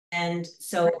And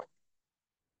so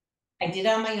I did it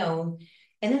on my own.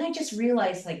 And then I just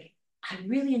realized like, I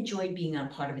really enjoy being a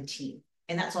part of a team.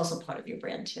 And that's also part of your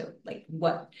brand too. Like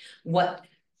what, what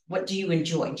do you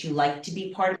enjoy? Do you like to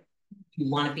be part of it? Do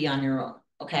you want to be on your own?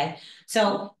 Okay.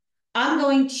 So I'm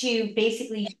going to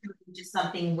basically show you just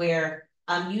something where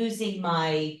I'm using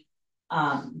my,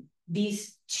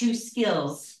 these two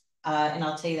skills, and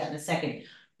I'll tell you that in a second.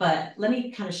 But let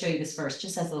me kind of show you this first,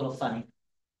 just as a little funny.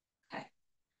 Okay.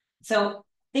 So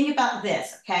think about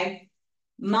this, okay?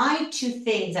 My two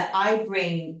things that I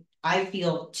bring, I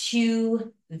feel,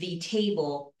 to the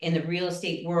table in the real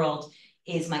estate world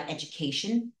is my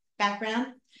education background,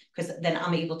 because then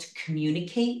I'm able to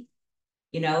communicate,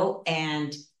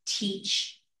 and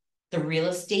teach the real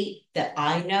estate that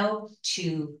I know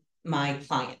to my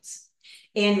clients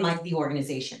and the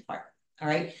organization part. All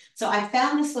right. So I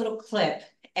found this little clip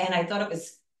and I thought it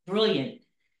was brilliant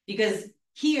because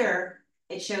here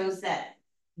it shows that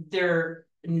they're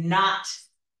not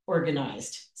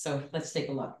organized. So let's take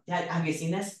a look. Have you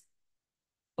seen this?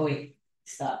 Oh, wait,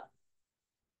 stop.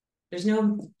 There's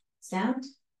no sound.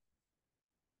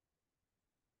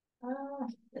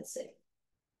 Let's see.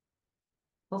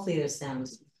 Hopefully there's sound.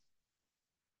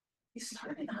 You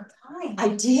started on time.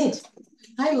 I did.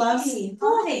 Hi, love.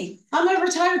 Hi. I'm a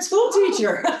retired school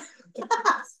teacher.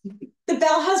 The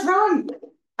bell has rung.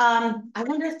 I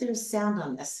wonder if there's sound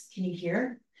on this. Can you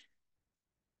hear?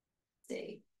 Let's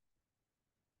see.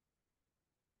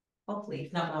 Hopefully,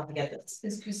 if not, I'll forget this.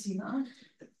 Is Christina on?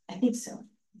 I think so.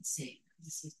 Let's see.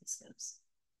 Let's see if this goes.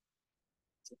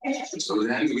 So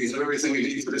then, do we have everything we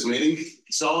need for this meeting?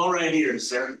 It's all right here,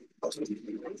 sir.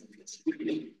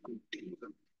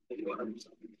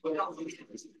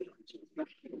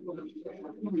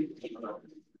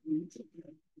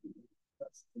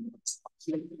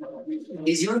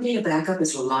 Is your data backup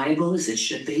as reliable as it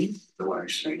should be? The wire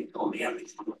straight told me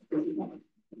everything.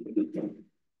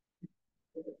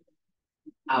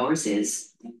 Ours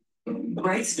is.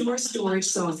 Brightstore storage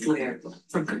software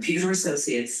from Computer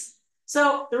Associates.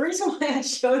 So the reason why I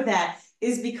showed that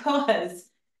is because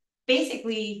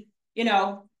basically,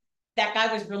 that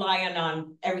guy was relying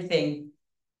on everything,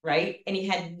 right? And he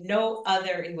had no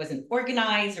other, he wasn't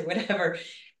organized or whatever.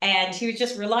 And he was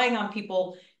just relying on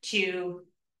people to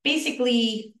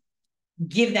basically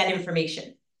give that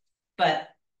information. But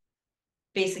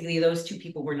basically those two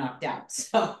people were knocked out.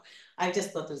 So I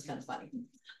just thought that was kind of funny.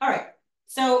 All right,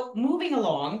 so moving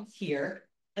along here,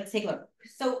 let's take a look.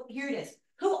 So here it is.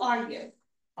 Who are you?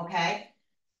 Okay.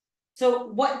 So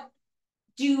what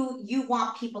do you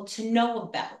want people to know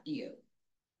about you?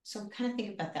 So kind of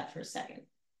think about that for a second.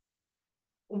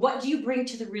 What do you bring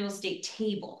to the real estate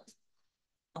table?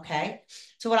 Okay.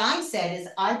 So what I said is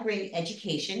I bring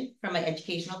education from my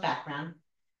educational background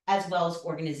as well as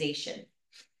organization.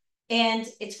 And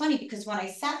it's funny because when I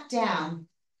sat down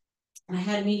and I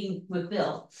had a meeting with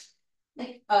Bill,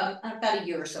 like about a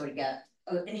year or so ago,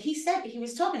 and he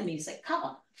was talking to me, he's like, come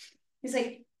on. He's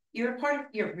like, you're a part of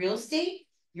your real estate,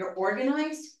 you're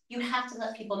organized, you have to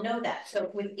let people know that. So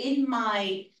within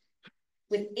my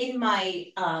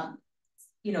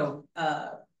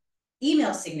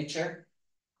email signature,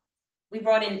 we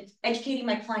brought in educating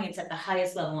my clients at the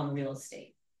highest level on real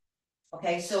estate.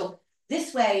 Okay, so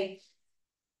this way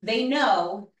they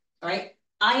know, all right,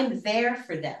 I am there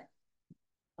for them.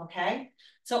 Okay,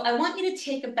 so I want you to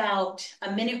take about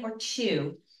a minute or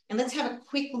two and let's have a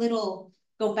quick little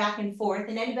go back and forth.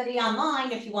 And anybody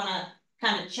online, if you want to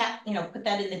kind of chat, put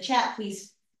that in the chat,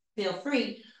 please feel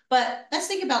free. But let's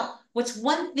think about what's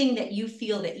one thing that you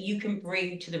feel that you can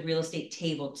bring to the real estate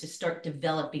table to start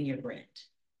developing your brand.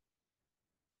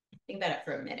 Think about it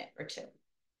for a minute or two.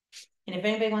 And if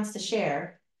anybody wants to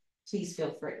share, please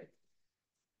feel free.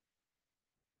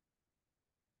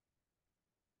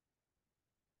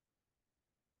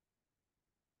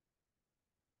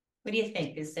 What do you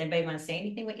think? Does anybody want to say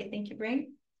anything, what you think you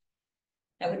bring?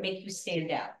 That would make you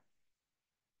stand out.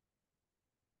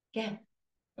 Yeah.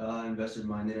 Investor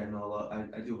minded. I know a lot.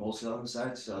 I do wholesale on the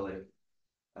side, so like,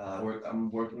 I'm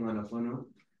working on a funnel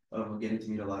of getting to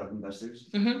meet a lot of investors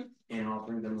and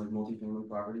offering them like multifamily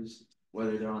properties,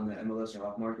 whether they're on the MLS or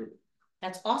off market.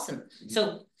 That's awesome.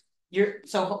 So you're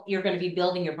going to be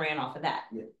building your brand off of that,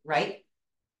 right?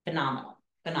 Phenomenal.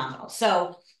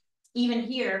 So even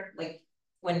here, like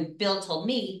when Bill told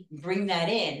me, bring that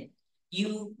in.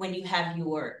 When you have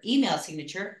your email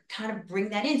signature, kind of bring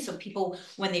that in so people,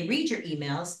 when they read your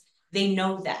emails, they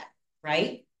know that,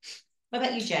 right? What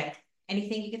about you, Jack?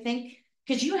 Anything you could think?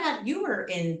 Because you were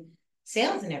in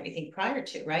sales and everything prior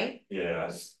to, right? Yeah,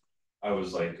 I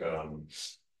was like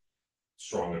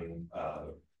strong in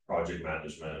project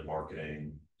management,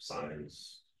 marketing,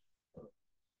 signs.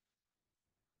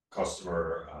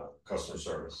 Customer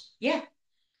service. Yeah.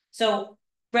 So,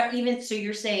 but even so,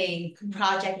 you're saying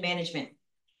project management,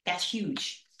 that's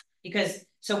huge. Because,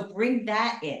 so bring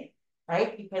that in,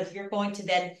 right? Because you're going to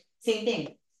then, same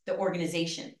thing, the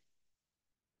organization.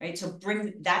 Right, so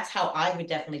that's how I would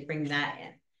definitely bring that in.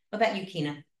 What about you,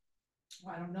 Kina?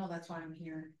 Well, I don't know, that's why I'm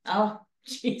here. Oh,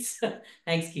 jeez,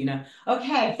 thanks, Kina.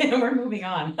 Okay, we're moving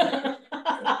on.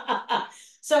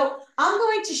 So I'm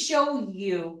going to show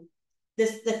you the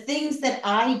things that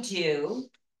I do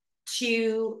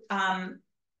to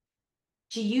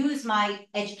use my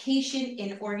education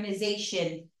in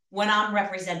organization when I'm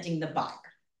representing the buyer.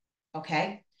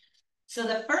 Okay, so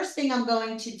the first thing I'm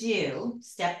going to do,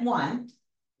 step one,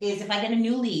 is if I get a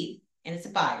new lead and it's a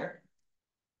buyer,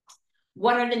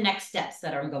 what are the next steps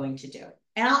that I'm going to do?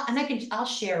 And I'll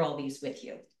share all these with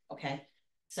you. Okay.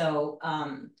 So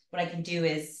what I can do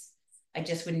is I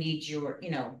just would need your,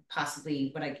 possibly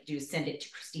what I could do is send it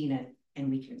to Christina and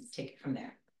we can take it from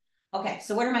there. Okay,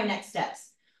 so what are my next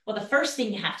steps? Well, the first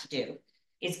thing you have to do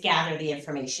is gather the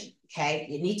information. Okay,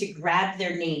 you need to grab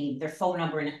their name, their phone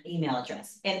number, and email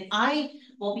address. And I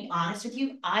will be honest with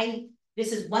you,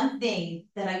 this is one thing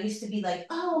that I used to be like,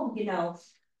 oh,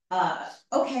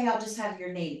 okay, I'll just have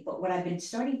your name. But what I've been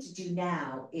starting to do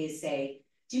now is say,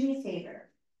 do me a favor.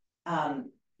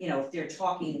 If they're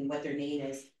talking what their name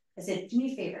is, I said, do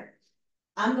me a favor.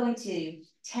 I'm going to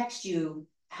text you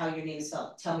how your name is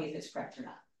spelled. Tell me if it's correct or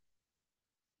not.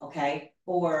 Okay,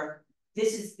 or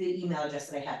this is the email address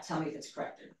that I have. Tell me if it's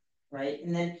correct or not. Right,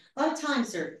 and then a lot of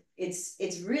times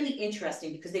it's really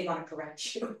interesting because they want to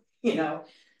correct you.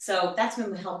 So that's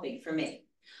been helping for me.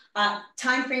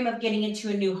 Time frame of getting into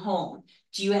a new home.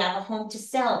 Do you have a home to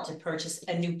sell to purchase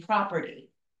a new property?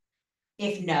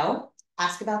 If no,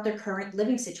 ask about their current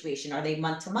living situation. Are they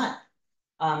month to month?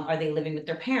 Are they living with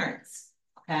their parents?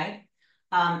 Okay.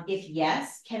 If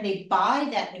yes, can they buy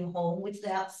that new home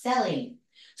without selling?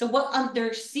 So what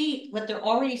they're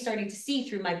already starting to see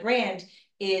through my brand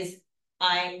is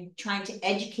I'm trying to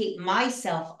educate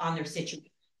myself on their situation,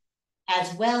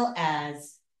 as well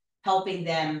as helping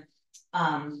them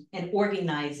and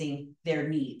organizing their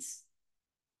needs.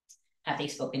 Have they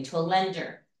spoken to a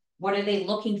lender? What are they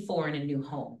looking for in a new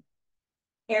home?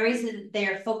 Areas that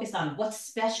they're focused on. What's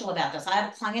special about this? I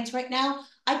have clients right now.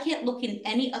 I can't look in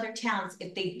any other towns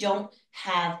if they don't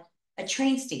have a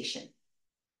train station.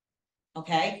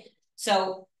 Okay,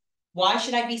 so why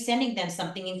should I be sending them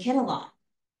something in Kinnelon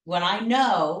when I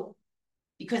know?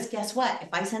 Because guess what? If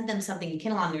I send them something in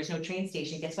Kinnelon, there's no train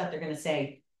station. Guess what? They're going to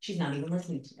say she's not even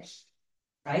listening to me.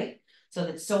 Right? So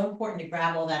it's so important to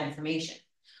grab all that information.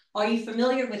 Are you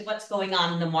familiar with what's going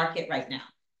on in the market right now?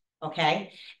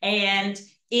 Okay. And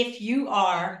if you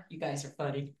are, you guys are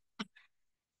funny.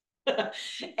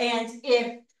 And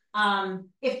if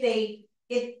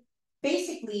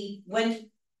basically when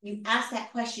you ask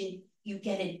that question, you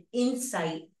get an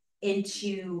insight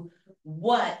into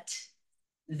what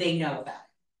they know about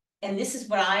it. And this is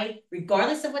what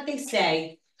regardless of what they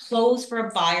say, close for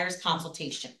a buyer's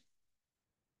consultation.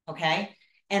 Okay.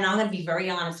 And I'm going to be very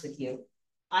honest with you.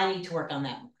 I need to work on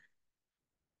that more.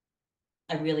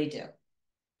 I really do.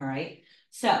 All right.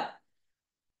 So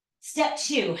step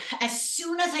two, as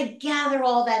soon as I gather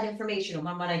all that information,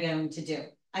 what am I going to do?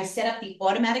 I set up the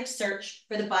automatic search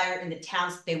for the buyer in the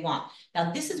towns that they want.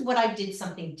 Now, this is what I did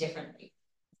something differently.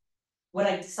 What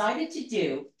I decided to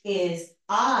do is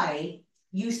I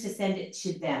used to send it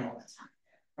to them all the time,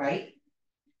 right?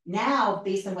 Now,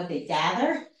 based on what they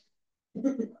gather,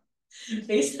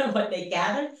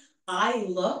 I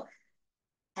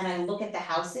look at the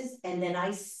houses and then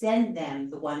I send them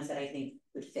the ones that I think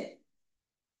would fit,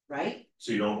 right?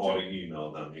 So you don't auto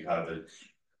email them, you have it.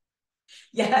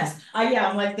 Yes,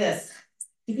 I'm like this.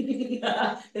 They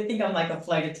think I'm like a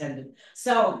flight attendant.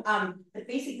 So, but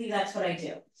basically that's what I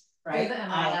do, right? For the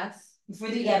MLS? For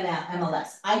the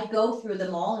MLS. I go through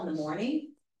them all in the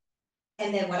morning.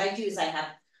 And then what I do is I have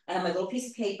my little piece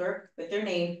of paper with their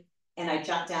name and I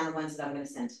jot down the ones that I'm going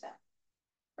to send to them.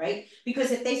 Right?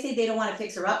 Because if they say they don't want a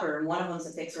fixer-upper and one of them's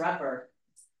a fixer-upper,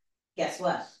 guess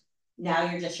what? Now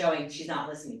you're just showing she's not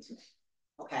listening to me.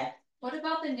 Okay. What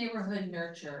about the neighborhood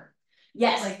nurture?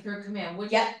 Yes. Like through command?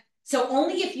 Yep. So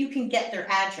only if you can get their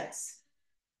address.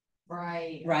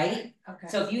 Right. Right? Okay.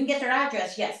 So if you can get their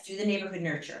address, yes, do the neighborhood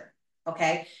nurture.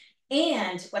 Okay.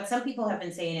 And what some people have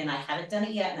been saying, and I haven't done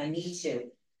it yet and I need to,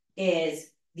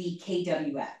 is the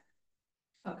KWF.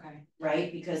 Okay.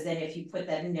 Right? Because then if you put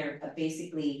that in there,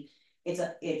 basically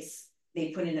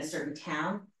they put in a certain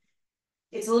town.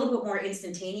 It's a little bit more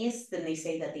instantaneous than they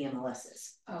say that the MLS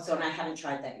is. Okay. So, and I haven't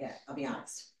tried that yet, I'll be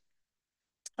honest.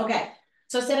 Okay,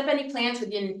 so set up any plans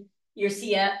within your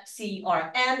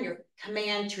CRM, your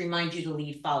command to remind you to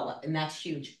lead follow-up, and that's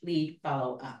huge, lead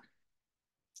follow-up.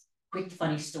 Quick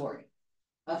funny story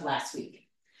of last week.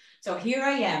 So here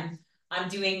I am, I'm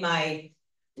doing my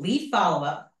lead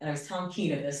follow-up, and I was telling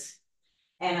Keena this,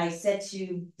 and I said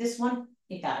to this one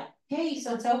guy, hey,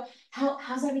 so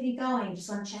how's everything going? Just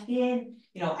want to check in.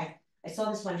 You know, I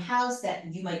saw this one house that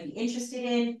you might be interested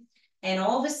in, and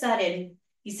all of a sudden,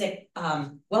 he said,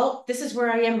 well, this is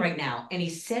where I am right now. And he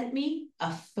sent me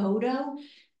a photo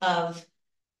of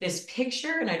this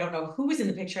picture, and I don't know who was in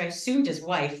the picture. I assumed his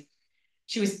wife.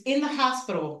 She was in the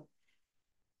hospital,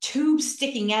 tube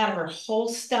sticking out of her whole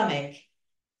stomach.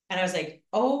 And I was like,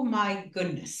 oh my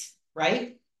goodness,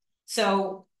 right?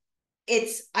 So I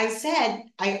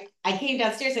came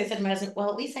downstairs, I said to my husband, well,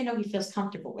 at least I know he feels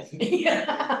comfortable with me,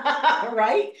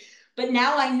 right? But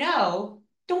now I know,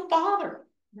 don't bother.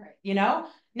 Right. You know,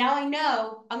 now I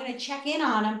know I'm going to check in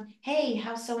on him. Hey,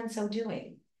 how's so-and-so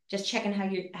doing? Just checking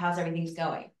how's everything's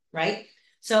going, right?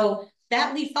 So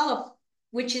that lead follow-up,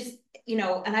 which is, you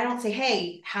know, and I don't say,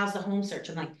 hey, how's the home search?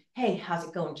 I'm like, hey, how's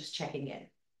it going? Just checking in.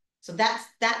 So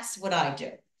that's what I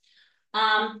do.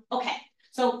 Okay.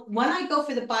 So when I go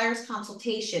for the buyer's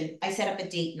consultation, I set up a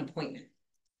date and appointment.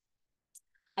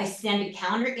 I send a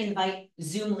calendar invite,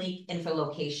 Zoom link, and for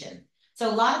location. So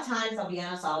a lot of times, I'll be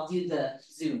honest, I'll do the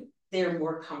Zoom. They're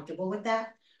more comfortable with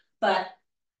that. But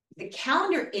the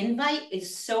calendar invite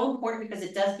is so important because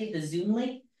it does give the Zoom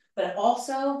link, but it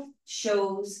also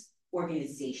shows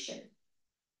organization,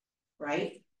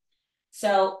 right?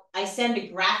 So I send a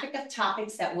graphic of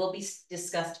topics that will be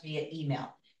discussed via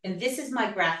email. And this is my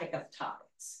graphic of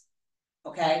topics,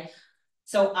 okay?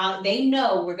 So they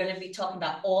know we're going to be talking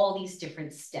about all these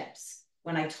different steps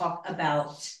when I talk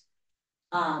about,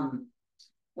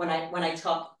 when I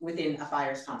talk within a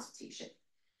buyer's consultation.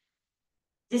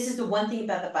 This is the one thing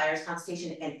about the buyer's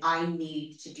consultation, and I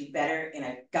need to do better, and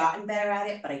I've gotten better at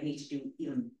it, but I need to do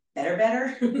even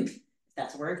better, if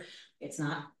that's a word, it's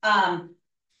not.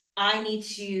 I need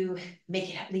to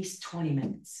make it at least 20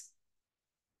 minutes.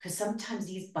 Because sometimes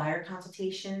these buyer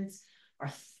consultations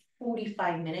are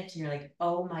 45 minutes and you're like,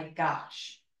 oh my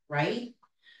gosh, right?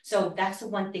 So that's the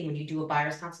one thing when you do a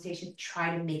buyer's consultation,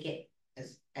 try to make it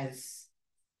as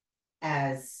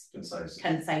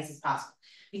concise as possible.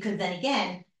 Because then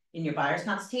again, in your buyer's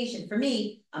consultation, for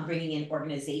me, I'm bringing in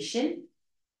organization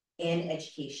and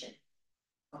education,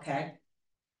 okay?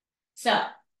 So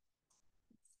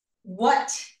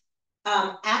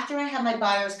after I have my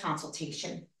buyer's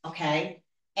consultation, okay,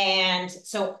 and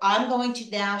so I'm going to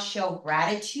now show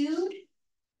gratitude,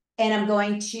 and I'm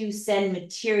going to send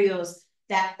materials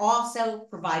that also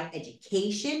provide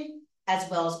education as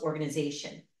well as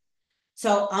organization.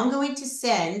 So I'm going to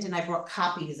send, and I brought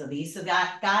copies of these. So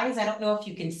guys, I don't know if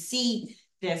you can see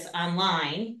this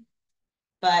online,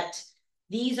 but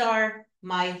these are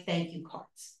my thank you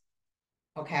cards,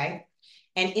 okay?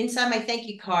 And inside my thank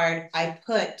you card, I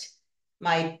put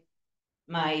my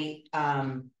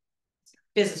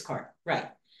business card, right?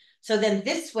 So then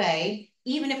this way,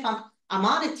 even if I'm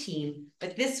on a team,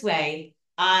 but this way,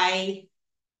 they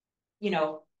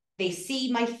see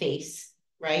my face,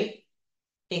 right?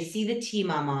 They see the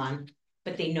team I'm on,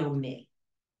 but they know me.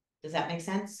 Does that make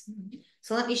sense? Mm-hmm.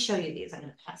 So let me show you these. I'm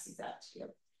going to pass these out to you.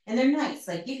 And they're nice.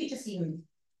 Like you could just even,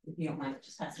 if you don't mind,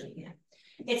 just pass it again.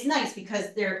 It's nice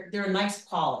because they're a nice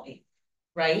quality,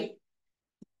 right?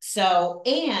 So,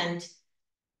 and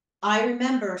I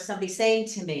remember somebody saying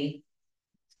to me,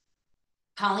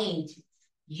 Colleen,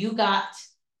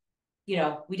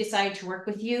 we decided to work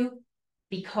with you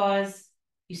because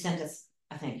you sent us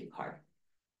a thank you card,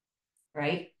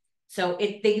 right? So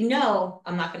they know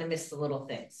I'm not going to miss the little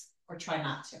things or try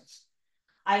not to.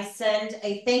 I send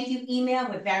a thank you email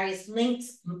with various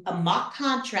links, a mock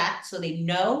contract so they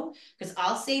know, because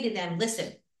I'll say to them,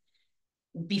 listen,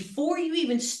 before you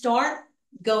even start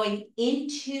going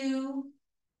into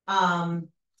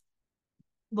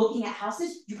looking at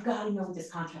houses, you've got to know what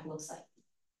this contract looks like.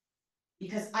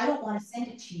 Because I don't want to send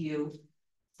it to you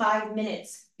 5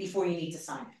 minutes before you need to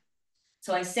sign it.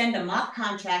 So I send a mock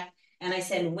contract and I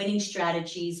send winning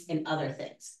strategies and other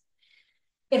things.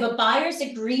 If a buyer's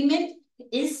agreement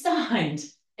is signed,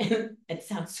 and it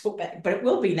sounds so bad, but it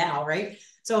will be now, right?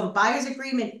 So if a buyer's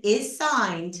agreement is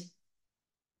signed,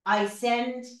 I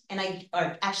send, and I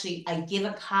give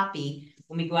a copy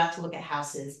when we go out to look at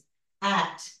houses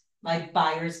at my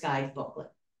buyer's guide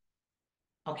booklet.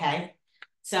 Okay.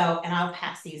 So, and I'll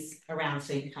pass these around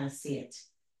so you can kind of see it.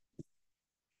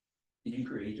 Did you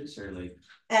create this or like?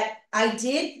 I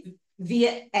did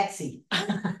via Etsy.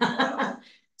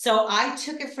 So I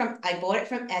took it from, I bought it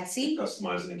from Etsy.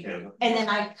 Customizing in Canva. And then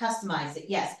I customized it,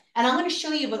 yes, and I'm gonna show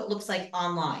you what it looks like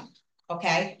online,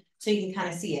 okay? So you can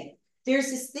kind of see it. There's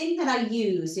this thing that I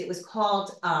used, it was called,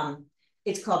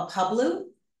 it's called Publu.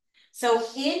 So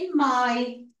in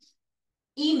my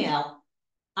email,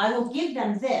 I will give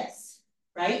them this,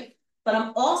 right? But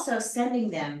I'm also sending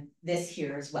them this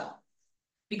here as well.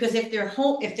 Because if they're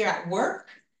home, if they're at work,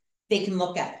 they can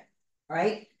look at it,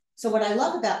 right? So what I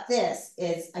love about this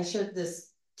is, I showed this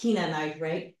Tina and I,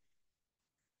 right?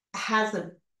 Has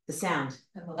the sound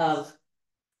of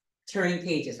turning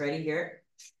pages, right in here.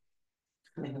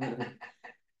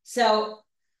 So,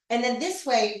 and then this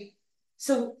way,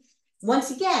 so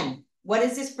once again, what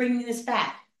is this bringing this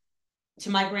back to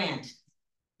my brand?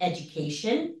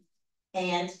 Education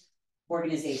and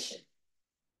organization,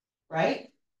 right?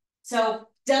 So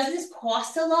does this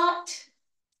cost a lot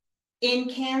in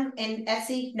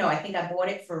Etsy? No, I think I bought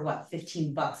it for what,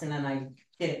 15 bucks, and then I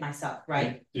did it myself,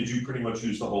 right? Did you pretty much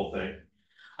use the whole thing?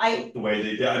 I The way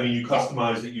they did, I mean, you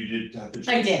customized it, you did have to I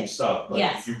change did. some stuff, but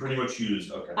Yes. you pretty much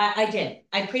used, okay. I did.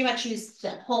 I pretty much used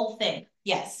the whole thing.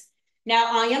 Yes.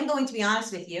 Now, I am going to be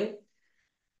honest with you.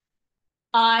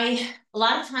 A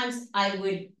lot of times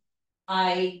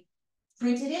I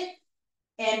printed it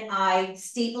and I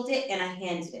stapled it and I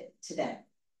handed it to them.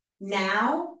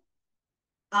 Now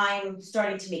I'm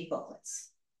starting to make booklets.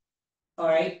 All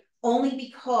right, only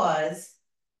because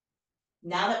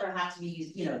now that we're have to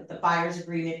be, you know, the buyer's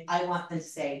agreement, I want them to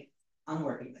say, I'm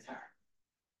working with her.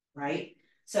 Right?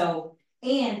 So,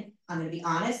 and I'm gonna be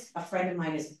honest, a friend of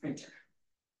mine is a printer.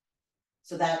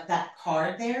 So that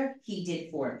card there, he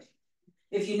did for me.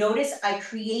 If you notice, I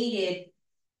created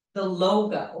the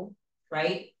logo,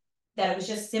 right? That it was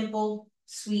just simple,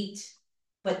 sweet,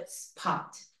 but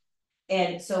popped.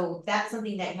 And so that's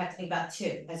something that you have to think about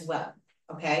too, as well,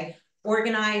 okay?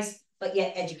 Organized, but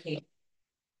yet educated.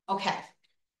 Okay,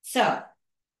 so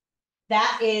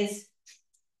that is,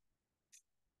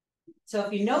 so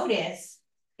if you notice,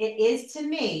 it is to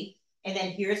me, and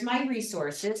then here's my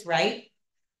resources, right?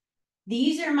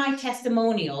 These are my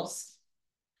testimonials,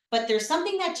 but there's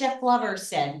something that Jeff Glover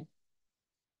said,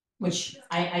 which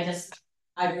I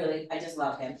just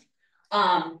love him.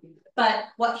 But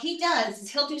what he does is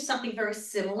he'll do something very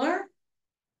similar,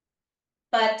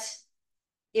 but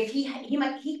if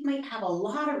he might have a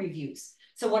lot of reviews.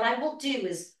 So what I will do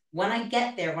is when I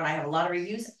get there, when I have a lot of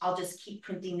reviews, I'll just keep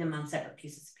printing them on separate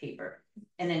pieces of paper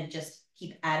and then just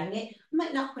keep adding it. I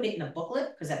might not put it in a booklet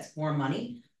because that's more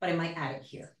money, but I might add it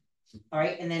here. All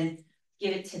right, and then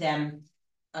give it to them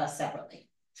separately.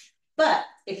 But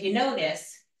if you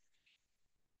notice,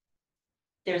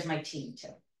 there's my team too.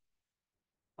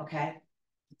 Okay,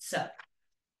 so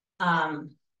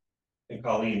And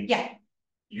Colleen. yeah.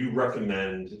 You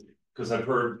recommend, because I've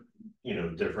heard, you know,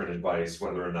 different advice,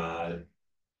 whether or not.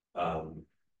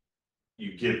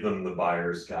 You give them the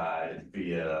buyer's guide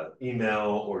via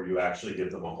email, or you actually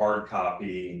give them a hard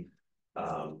copy.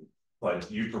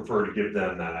 But you prefer to give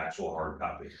them that actual hard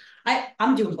copy.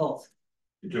 I'm doing both.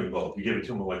 You're doing both. You give it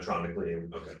to them electronically,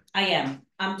 okay.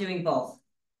 I'm doing both.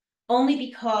 Only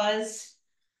because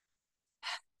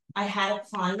I had a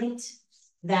client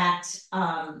that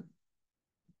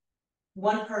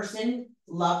one person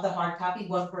loved the hard copy,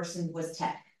 one person was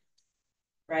tech.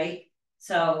 Right?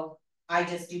 So I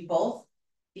just do both,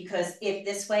 because if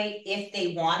this way, if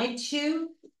they wanted to,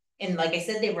 and like I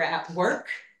said, they were at work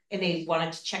and they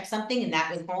wanted to check something and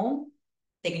that was home,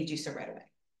 they can do so right away.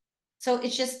 So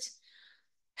it's just,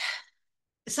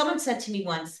 someone said to me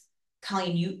once,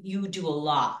 Colleen, you do a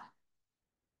lot,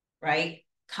 right?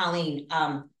 Colleen,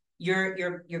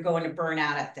 you're going to burn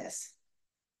out at this.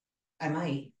 I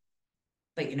might,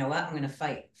 but you know what? I'm going to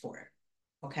fight for it.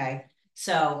 Okay.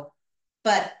 So,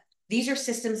 but these are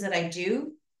systems that I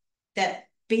do that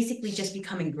basically just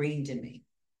become ingrained in me.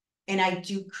 And I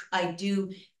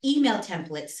do email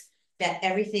templates that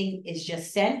everything is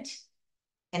just sent.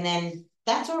 And then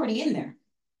that's already in there.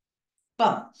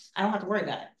 Boom. I don't have to worry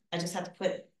about it. I just have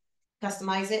to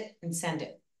customize it and send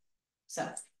it. So,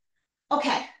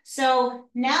 okay. So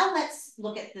now let's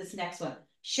look at this next one.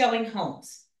 Showing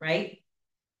homes, right?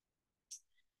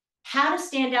 How to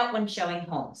stand out when showing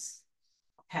homes.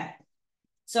 Okay.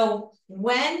 So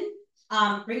when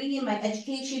bringing in my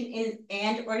education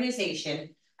and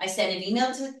organization, I send an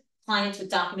email to clients with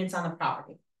documents on the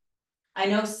property. I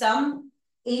know some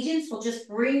agents will just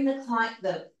bring the client,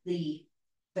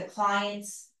 the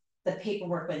clients, the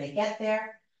paperwork when they get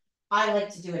there. I like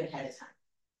to do it ahead of time.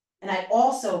 And I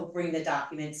also bring the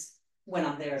documents when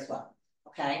I'm there as well,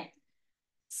 okay?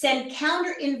 Send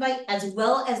calendar invite as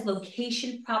well as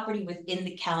location property within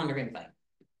the calendar invite.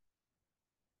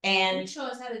 Can you And show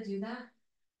us how to do that?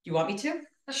 you want me to?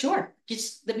 Sure,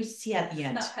 just let me see at the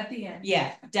end. No, at the end.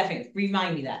 Yeah, definitely,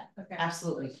 remind me that, Okay.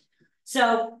 absolutely.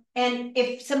 So, and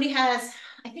if somebody has,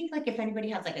 I think like if anybody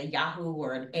has like a Yahoo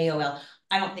or an AOL,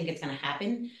 I don't think it's gonna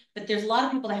happen, but there's a lot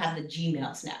of people that have the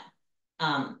Gmails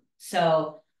now.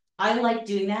 So I like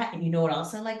doing that, and you know what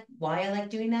else I like, why I like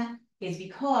doing that, is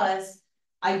because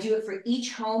I do it for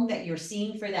each home that you're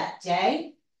seeing for that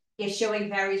day. If showing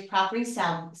various properties,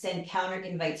 send counter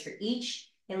invites for each,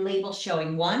 and label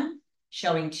showing 1,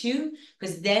 showing 2,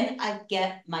 because then I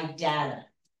get my data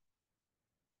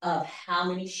of how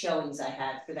many showings I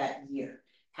had for that year,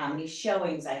 how many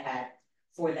showings I had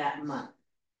for that month,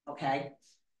 okay?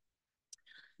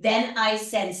 Then I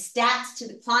send stats to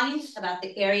the client about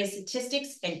the area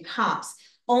statistics and comps.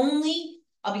 Only,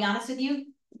 I'll be honest with you,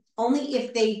 only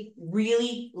if they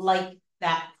really like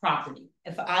that property.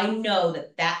 If I know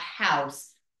that that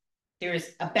house, there's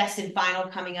a best and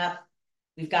final coming up,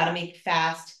 we've got to make it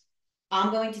fast,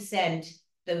 I'm going to send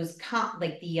those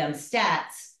like the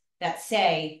stats that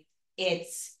say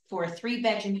it's for a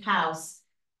 3-bedroom house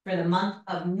for the month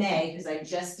of May, because I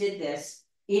just did this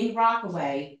in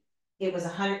Rockaway, it was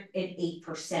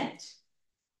 108%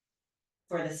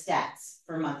 for the stats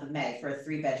for month of May for a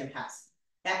 3-bedroom house.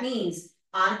 That means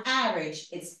on average,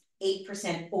 it's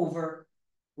 8% over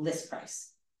list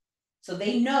price. So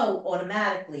they know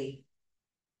automatically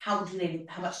how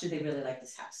much do they really like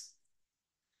this house.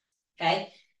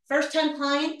 Okay, first time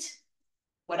client,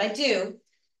 what I do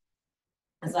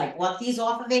is like want these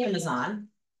off of Amazon.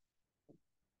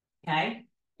 Okay,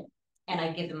 and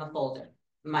I give them a folder.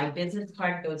 My business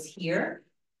card goes here.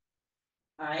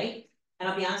 All right, and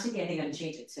I'll be honest with you, I think I'm gonna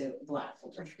change it to black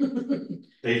folder.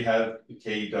 They have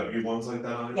KW ones like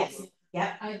that on it? Yes,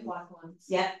 yep, I have black ones.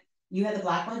 yep. You have the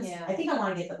black ones? Yeah. I think I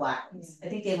wanna get the black ones. I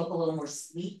think they look a little more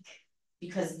sleek.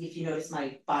 Because if you notice,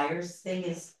 my buyer's thing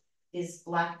is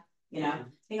black, you know, I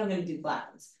think I'm gonna do black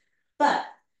ones. But,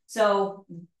 so,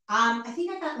 I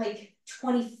think I got like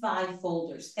 25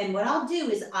 folders, and what I'll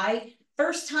do is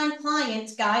first time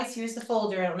client, guys, here's the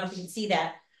folder, I don't know if you can see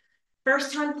that.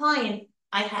 First time client,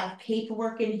 I have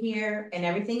paperwork in here and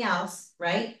everything else,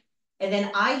 right? And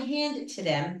then I hand it to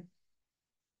them.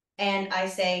 And I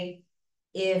say,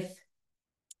 if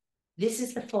this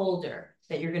is the folder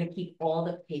that you're gonna keep all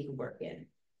the paperwork in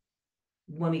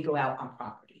when we go out on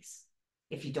properties.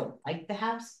 If you don't like the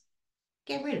house,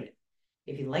 get rid of it.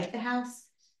 If you like the house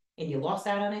and you lost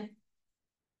out on it,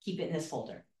 keep it in this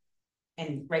folder.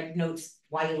 And write notes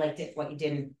why you liked it, what you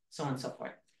didn't, so on and so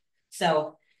forth.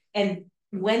 So, and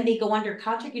when they go under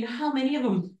contract, you know how many of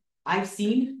them I've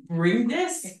seen bring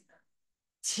this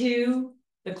to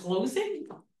the closing,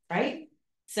 right?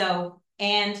 So,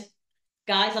 and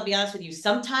guys, I'll be honest with you,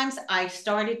 sometimes I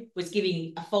was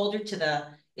giving a folder to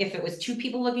if it was 2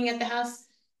 people looking at the house,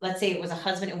 let's say it was a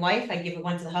husband and wife, I give it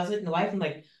one to the husband and the wife, I'm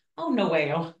like, oh, no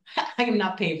way, I am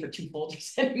not paying for 2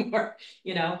 folders anymore,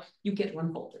 you know, you get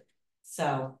 1 folder.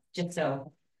 So, just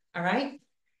so, all right?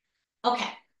 Okay,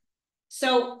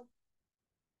 so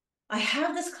I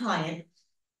have this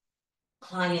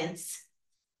clients,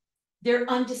 they're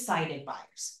undecided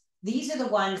buyers. These are the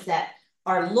ones that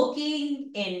are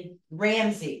looking in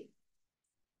Ramsey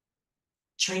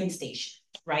train station,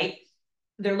 right?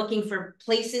 They're looking for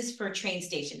places for a train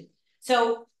station.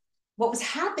 So what was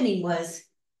happening was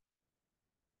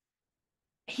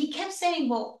he kept saying,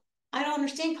 well, I don't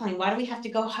understand, Colleen, why do we have to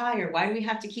go higher? Why do we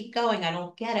have to keep going? I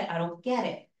don't get it, I don't get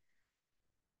it.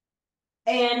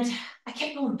 And I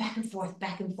kept going back and forth,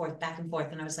 back and forth, back and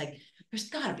forth. And I was like, there's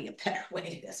gotta be a better way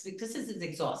to this because this is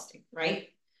exhausting, right?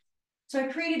 So I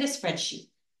created a spreadsheet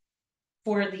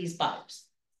for these buyers.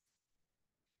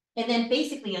 And then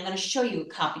basically I'm gonna show you a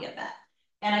copy of that.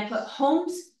 And I put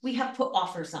homes we have put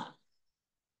offers on.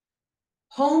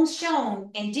 Homes shown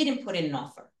and didn't put in an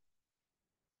offer.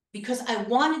 Because I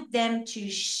wanted them to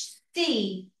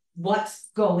see what's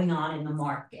going on in the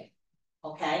market,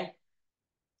 okay?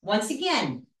 Once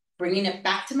again, bringing it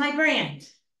back to my brand,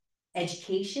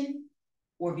 education,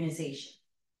 organization,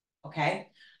 okay?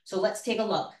 So let's take a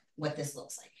look what this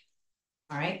looks like,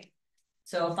 all right?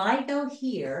 So if I go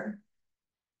here,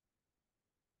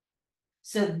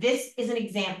 so this is an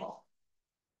example,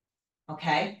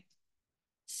 okay?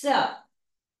 So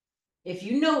if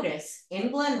you notice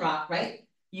in Glenrock, right?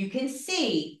 You can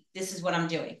see this is what I'm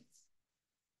doing.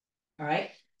 All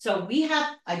right. So we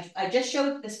have, I just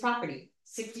showed this property,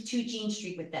 62 Jean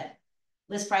Street with them.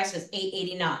 List price was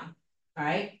 $889. All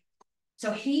right.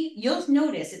 So you'll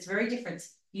notice it's very different.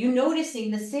 You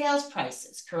noticing the sales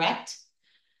prices, correct?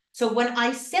 So when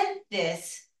I sent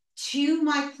this to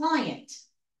my client,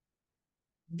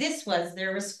 this was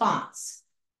their response.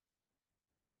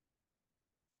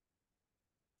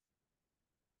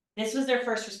 This was their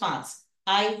first response.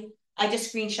 I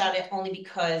just screenshot it only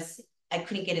because I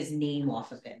couldn't get his name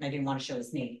off of it and I didn't want to show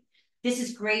his name. This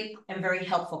is great and very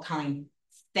helpful, Colleen.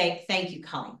 Thank you,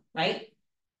 Colleen, right?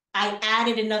 I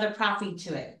added another property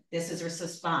to it. This is his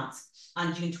response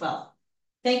on June 12th.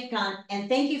 Thank you, Colin, and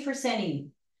thank you for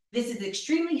sending. This is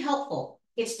extremely helpful.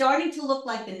 It's starting to look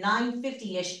like the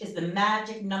 950-ish is the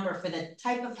magic number for the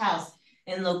type of house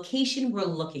and location we're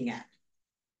looking at.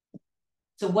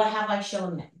 So what have I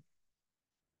shown them?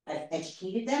 I've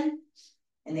educated them,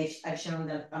 and I've shown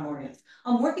them I'm organized.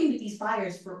 I'm working with these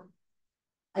buyers for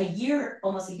a year,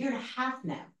 almost a year and a half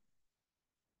now.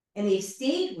 And they've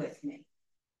stayed with me.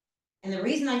 And the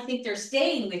reason I think they're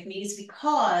staying with me is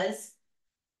because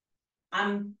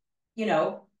I'm, you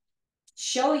know,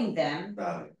 showing them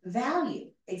value.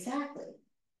 Exactly.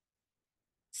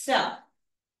 So,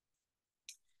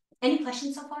 any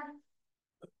questions so far?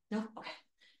 No? Okay.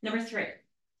 Number 3,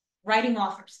 writing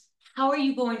offers. How are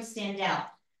you going to stand out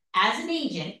as an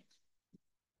agent?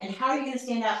 And how are you going to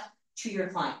stand out to your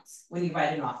clients when you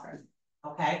write an offer?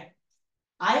 Okay.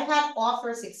 I have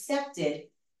offers accepted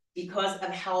because of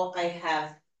how I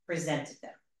have presented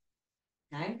them.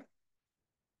 Okay.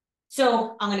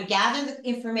 So I'm going to gather the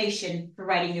information for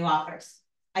writing new offers.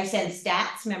 I send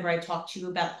stats. Remember, I talked to you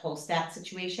about the whole stat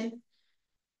situation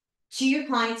to your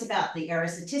clients about the area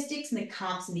statistics and the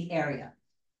comps in the area.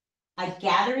 I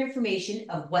gather information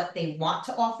of what they want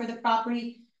to offer the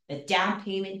property, the down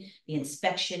payment, the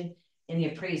inspection, and the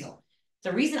appraisal.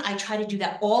 The reason I try to do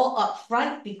that all up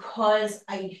front because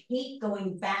I hate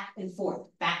going back and forth,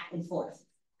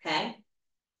 okay?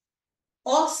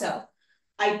 Also,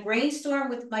 I brainstorm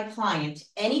with my client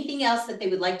anything else that they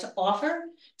would like to offer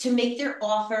to make their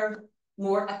offer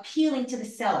more appealing to the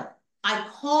seller. I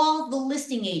call the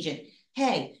listing agent.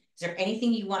 Hey, is there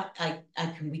anything you want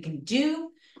we can do?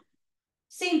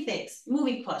 Same things,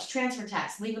 moving costs, transfer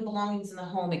tax, leaving belongings in the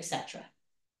home, etc.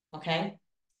 Okay?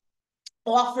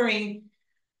 Offering,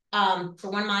 for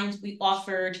one mind, we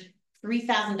offered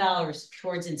 $3,000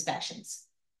 towards inspections.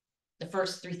 The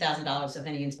first $3,000 of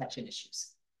any inspection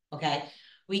issues. Okay?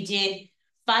 We did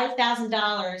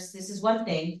 $5,000. This is one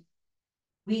thing.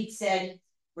 We said,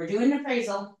 we're doing an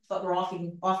appraisal, but we're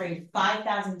offering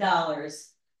 $5,000.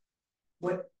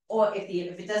 Or if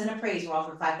it doesn't appraise, we're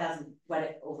offering $5,000 what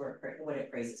it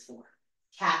appraises for,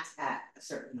 capped at a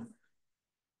certain number.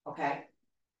 Okay,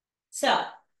 so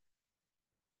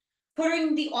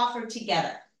putting the offer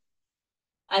together,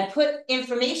 I put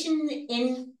information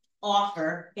in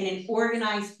offer in an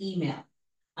organized email.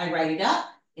 I write it up,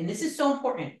 and this is so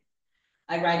important.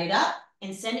 I write it up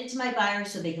and send it to my buyer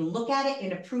so they can look at it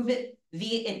and approve it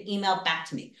via an email back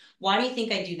to me. Why do you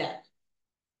think I do that?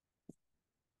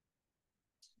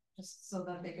 Just so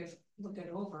that they could look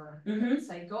it over. Mm-hmm.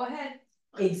 Say, go ahead.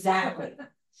 Exactly.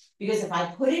 Because if I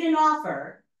put in an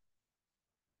offer,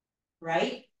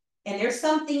 right, and there's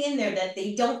something in there that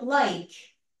they don't like,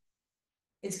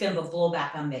 it's going to blow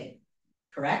back on me,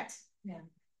 correct? Yeah.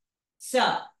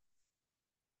 So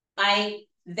I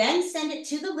then send it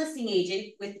to the listing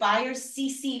agent with buyers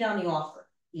CC'd on the offer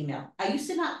email. I used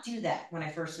to not do that when I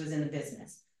first was in the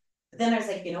business. But then I was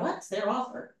like, you know what? It's their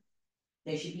offer.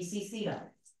 They should be CC'd on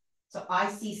it. So I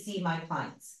CC my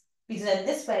clients. Because then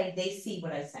this way they see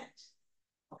what I sent.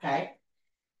 Okay.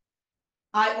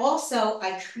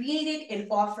 I created an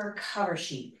offer cover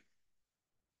sheet.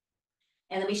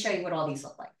 And let me show you what all these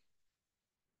look like.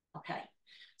 Okay.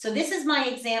 So this is my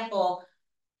example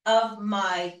of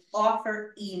my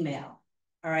offer email.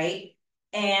 All right.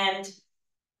 And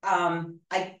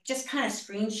I just kind of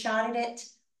screenshotted it.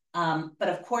 But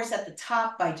of course, at the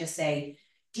top, I just say,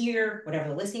 dear, whatever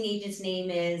the listing agent's name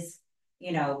is,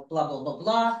 you know, blah, blah, blah,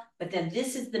 blah. But then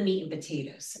this is the meat and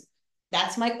potatoes.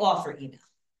 That's my offer email.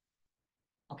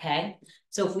 Okay.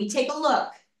 So if we take a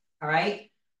look, all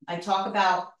right, I talk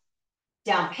about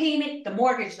down payment, the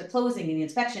mortgage, the closing, and the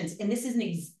inspections. And this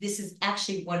is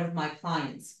actually one of my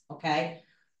clients. Okay.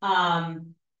 So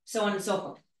on and so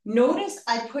forth. Notice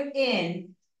I put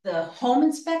in the home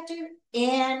inspector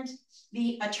and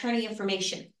the attorney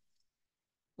information.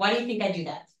 Why do you think I do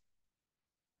that?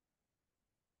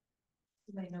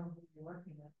 They know who you're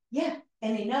working with. Yeah,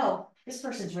 and they know this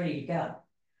person's ready to go,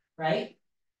 right?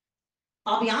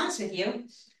 I'll be honest with you,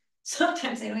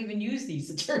 sometimes they don't even use these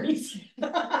attorneys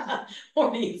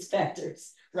or the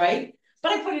inspectors, right?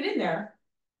 But I put it in there,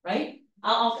 right?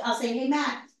 I'll say, hey,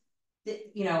 Matt,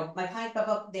 you know, my client,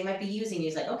 they might be using it.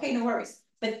 He's like, okay, no worries.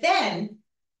 But then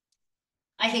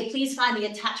I say, please find the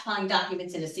attached filing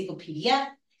documents in a single PDF.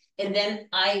 And then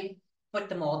I put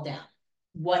them all down.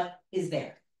 What is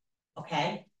there?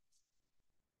 Okay.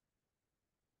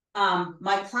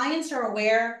 My clients are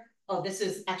aware oh, this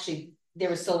is actually, there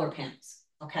were solar panels,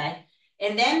 okay?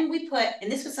 And then we put,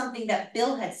 and this was something that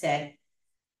Bill had said.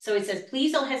 So it says,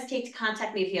 please don't hesitate to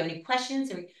contact me if you have any questions,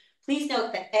 and please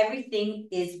note that everything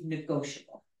is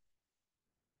negotiable.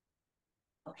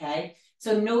 Okay,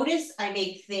 so notice I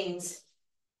make things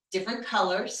different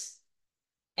colors,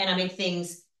 and I make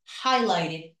things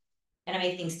highlighted, and I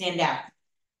make things stand out.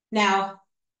 Now,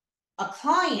 a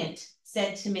client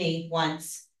said to me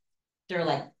once, they're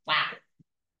like, wow,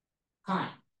 hi,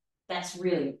 that's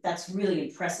really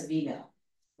impressive email,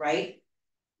 right?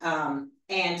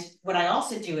 And what I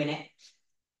also do in it,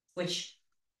 which,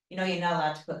 you know, you're not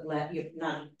allowed to put you're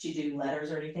not to do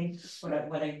letters or anything.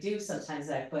 What I do sometimes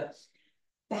is I put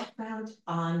background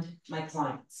on my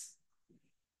clients.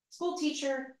 School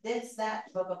teacher, this,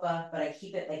 that, blah, blah, blah, but I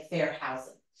keep it like fair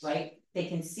housing, right? They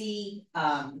can see,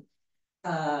 what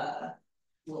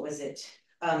was it?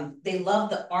 They love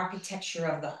the architecture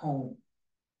of the home.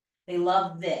 They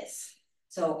love this.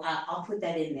 So I'll put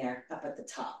that in there up at the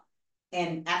top.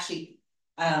 And actually,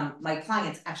 my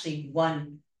clients actually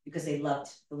won because they loved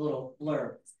the little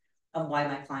blurb of why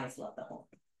my clients love the home.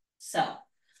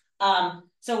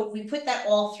 So we put that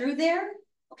all through there.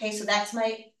 Okay, so that's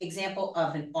my example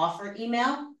of an offer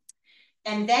email.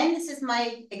 And then this is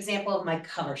my example of my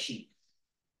cover sheet.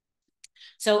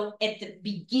 So at the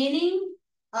beginning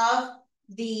of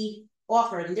the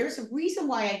offer, and there's a reason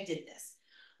why I did this.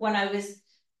 When I was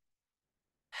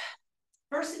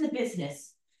first in the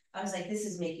business, I was like, this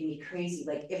is making me crazy.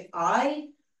 Like, if I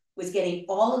was getting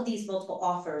all of these multiple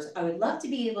offers, I would love to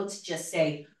be able to just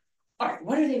say, all right,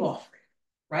 what are they offering,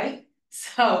 right?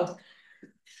 So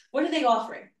what are they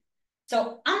offering?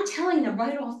 So I'm telling them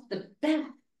right off the bat.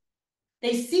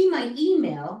 They see my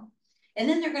email, and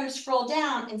then they're going to scroll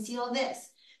down and see all this.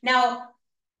 Now,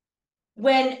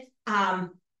 when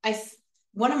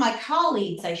one of my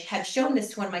colleagues, I had shown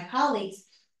this to one of my colleagues,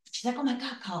 she's like, oh my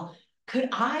God, Carl, could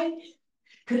I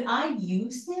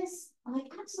use this? I'm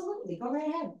like, absolutely, go right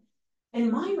ahead.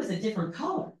 And mine was a different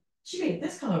color. She made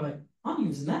this color, like, I'm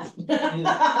using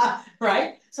that.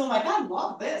 Right? So I'm like, I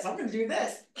love this. I'm gonna do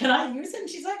this. Can I use it? And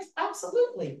she's like,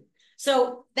 absolutely.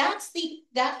 So that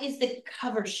is the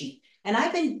cover sheet. And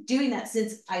I've been doing that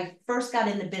since I first got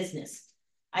in the business.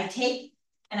 I take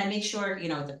and I make sure, you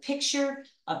know, the picture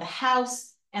of the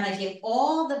house, and I give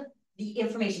all the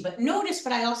information. But notice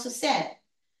what I also said.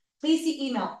 Please see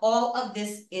email. All of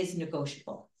this is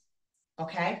negotiable.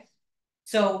 Okay.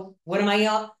 So what am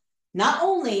I not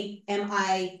only am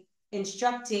I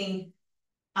instructing,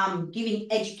 giving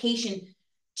education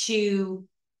to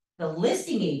the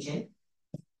listing agent,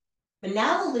 but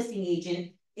now the listing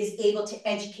agent is able to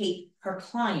educate her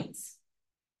clients.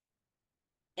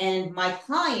 And my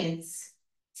clients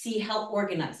see how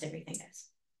organized everything is.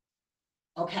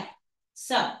 Okay,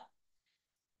 so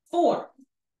 4,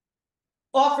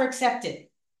 offer accepted.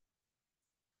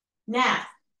 Now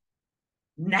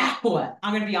what?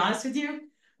 I'm gonna be honest with you.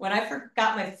 When I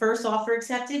got my first offer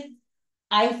accepted,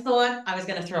 I thought I was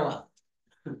gonna throw up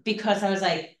because I was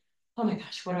like, oh my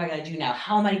gosh, what am I gonna do now?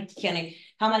 How am I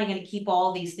gonna keep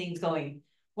all these things going?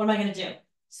 What am I gonna do?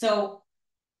 So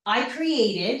I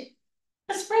created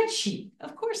a spreadsheet.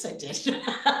 Of course I did,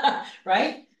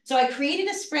 right? So I created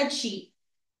a spreadsheet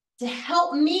to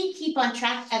help me keep on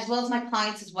track, as well as my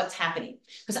clients, is what's happening.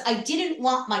 Because I didn't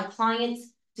want my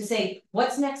clients to say,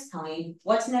 what's next, Colleen?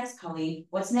 What's next, Colleen?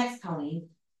 What's next, Colleen?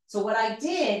 So what I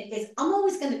did is I'm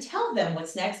always going to tell them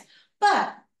what's next,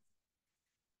 but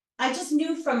I just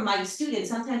knew from my students,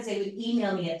 sometimes they would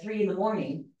email me at 3 in the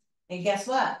morning. And guess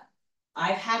what?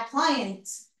 I've had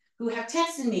clients who have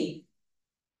texted me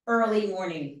early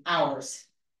morning hours.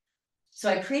 So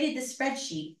I created this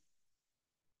spreadsheet,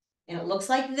 and it looks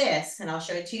like this, and I'll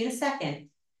show it to you in a second,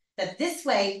 that this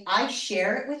way I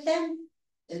share it with them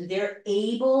and they're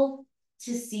able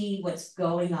to see what's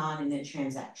going on in the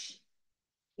transaction.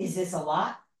 Is this a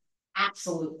lot?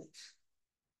 Absolutely.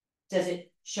 Does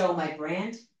it show my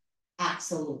brand?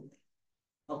 Absolutely.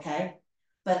 Okay.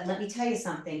 But let me tell you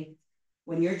something.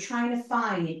 When you're trying to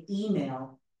find an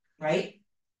email, right?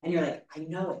 And you're like, I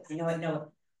know it.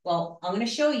 Well, I'm going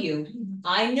to show you.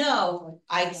 I know.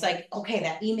 It's like, okay,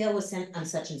 that email was sent on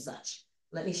such and such.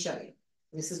 Let me show you.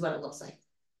 This is what it looks like.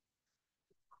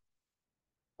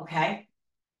 Okay.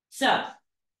 So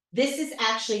this is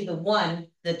actually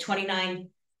the 29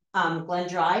 Glen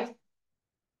Drive.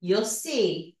 You'll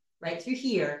see right through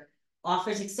here,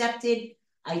 offers accepted.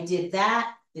 I did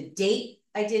that. The date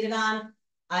I did it on.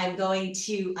 I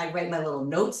write my little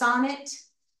notes on it.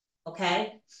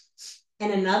 Okay.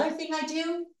 And another thing I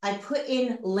do, I put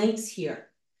in links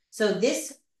here. So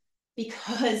this,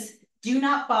 because do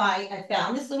not buy, I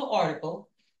found this little article.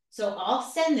 So I'll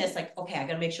send this like, okay, I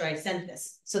gotta make sure I send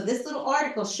this. So this little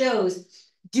article shows,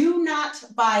 do not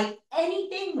buy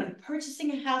anything when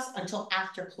purchasing a house until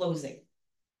after closing.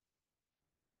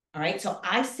 All right, so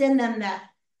I send them that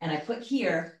and I put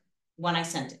here when I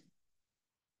sent it.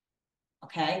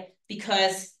 Okay,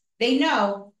 because they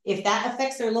know if that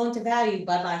affects their loan to value,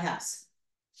 bye bye house.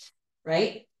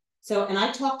 Right? So, and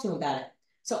I talked to them about it.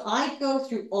 So I go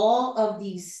through all of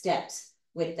these steps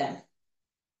with them.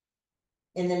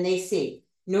 And then they see.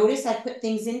 Notice I put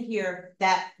things in here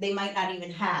that they might not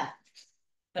even have.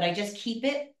 But I just keep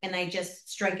it and I just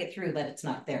strike it through that it's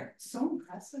not there. So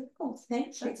impressive. Oh,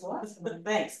 thanks. That's awesome.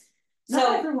 Thanks. Not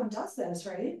So, everyone does this,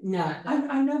 right? no,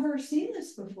 I've never seen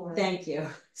this before. thank you.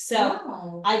 So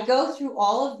Wow. I go through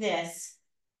all of this.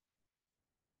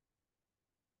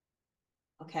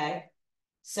 Okay,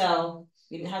 so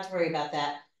we didn't have to worry about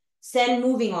that. Send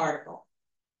moving article.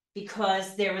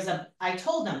 Because there was I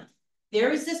told them,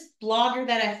 there is this blogger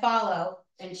that I follow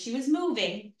and she was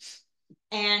moving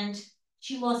and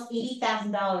she lost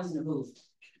 $80,000 in a move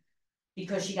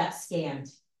because she got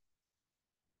scammed.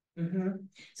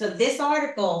 So this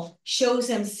article shows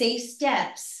them safe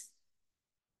steps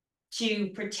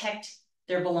to protect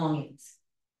their belongings.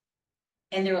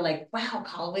 And they were like, wow,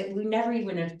 Colin, we never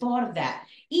even have thought of that.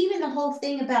 Even the whole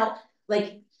thing about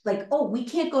like, oh, we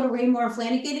can't go to Raymore and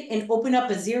Flanagan and open up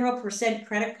a 0%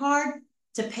 credit card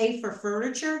to pay for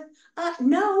furniture.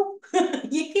 No,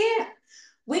 you can't.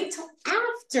 Wait till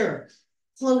after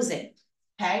closing,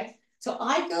 okay? So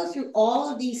I go through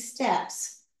all of these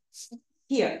steps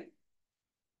here.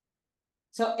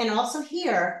 So, and also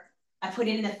here, I put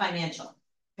in the financial.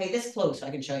 Okay, this close so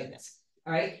I can show you this,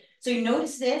 all right? So you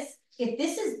notice this, if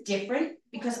this is different,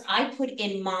 because I put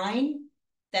in mine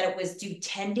that it was due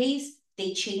 10 days,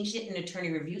 they changed it in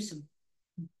attorney review, so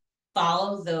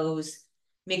follow those.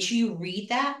 Make sure you read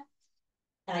that.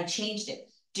 And I changed it,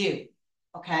 due,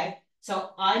 okay?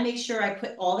 So I make sure I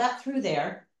put all that through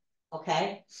there,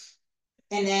 okay?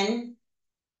 And then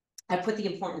I put the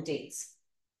important dates.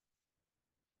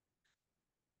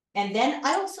 And then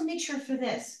I also make sure for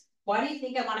this. Why do you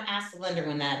think I want to ask the lender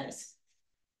when that is?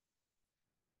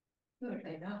 Who would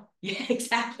they know? Yeah,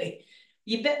 exactly.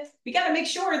 You bet we got to make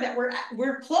sure that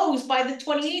we're closed by the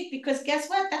 28th because guess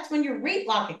what? That's when your rate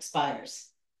lock expires.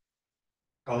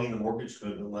 Colleen, the mortgage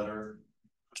commitment letter,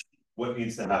 what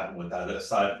needs to happen with that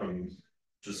aside from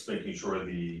just making sure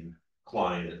the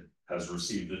client has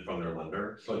received it from their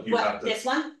lender? But you have What, to. this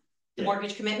one? The Yeah.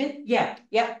 mortgage commitment? Yeah,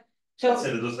 yep. So That's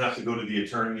it, it doesn't have to go to the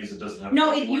attorneys, it doesn't have.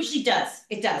 no, to it usually does,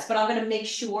 but I'm gonna make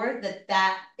sure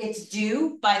that it's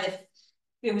due by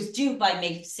it was due by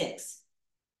May 6th.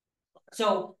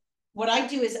 So what I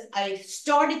do is I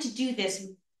started to do this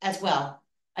as well.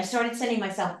 I started sending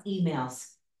myself emails.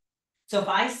 So if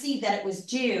I see that it was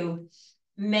due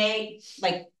May,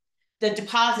 like the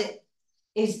deposit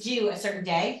is due a certain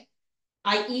day,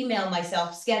 I email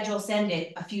myself, schedule, send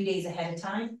it a few days ahead of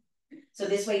time. So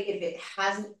this way, if it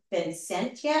hasn't been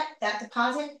sent yet, that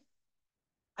deposit,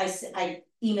 I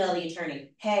email the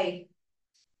attorney, hey,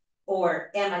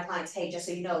 and my clients, hey, just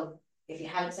so you know, if you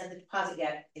haven't sent the deposit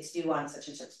yet, it's due on such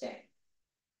and such day.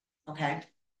 Okay.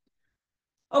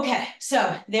 Okay,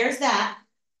 so there's that.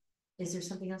 Is there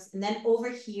something else? And then over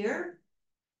here,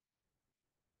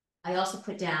 I also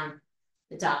put down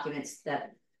the documents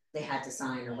that they had to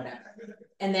sign or whatever.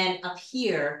 And then up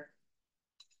here,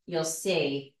 you'll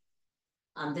see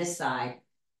on this side,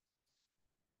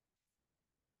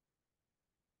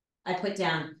 I put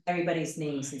down everybody's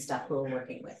names and stuff who we're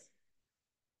working with.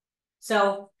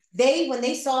 So when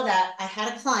they saw that, I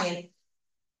had a client,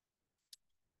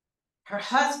 her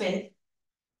husband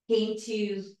came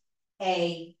to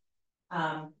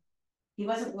he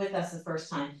wasn't with us the first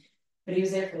time, but he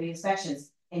was there for the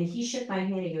inspections and he shook my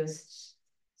hand and he goes,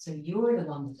 so you're the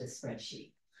one with the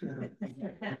spreadsheet. And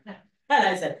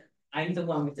I said, I'm the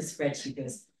one with the spreadsheet. He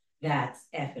goes, that's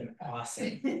effing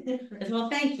awesome. I said, well,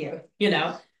 thank you,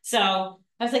 So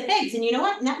I was like, thanks. And you know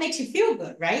what? And that makes you feel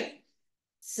good, right?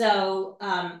 So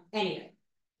anyway,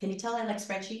 can you tell I like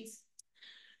spreadsheets?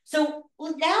 So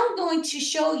now I'm going to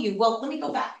show you, well, let me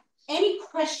go back. Any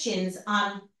questions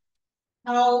on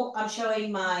how I'm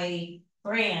showing my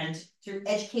brand through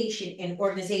education and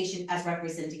organization as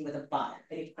representing with a buyer?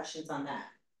 Any questions on that?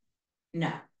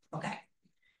 No, okay.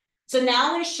 So now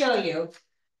I'm going to show you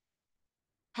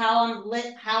how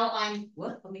let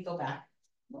me go back.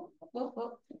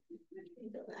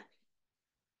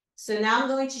 So now I'm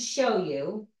going to show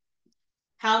you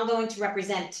how I'm going to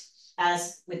represent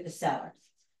as with the seller.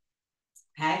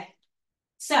 Okay,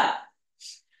 so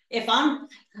if look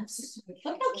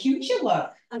how cute you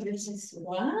look.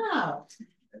 Wow.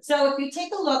 So if you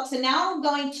take a look, so now I'm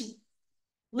going to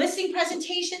listing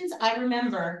presentations. I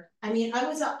remember, I mean, I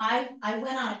went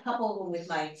on a couple of them with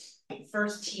my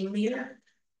first team leader.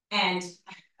 And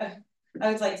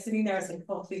I was like sitting there, I was like,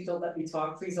 oh, please don't let me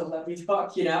talk, please don't let me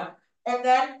talk, you know? And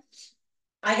then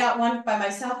I got one by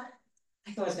myself.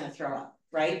 I thought I was gonna throw up,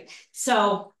 right?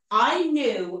 So I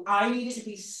knew I needed to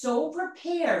be so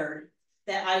prepared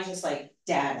that I was just like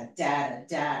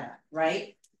data,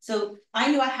 right? So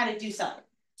I knew I had to do something.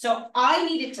 So I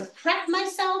needed to prep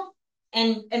myself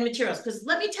and materials, because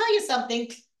let me tell you something.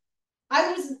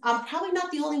 I'm probably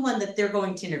not the only one that they're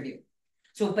going to interview.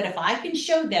 So, but if I can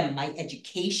show them my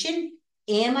education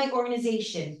and my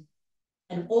organization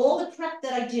and all the prep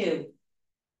that I do,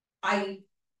 I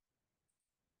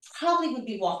probably would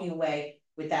be walking away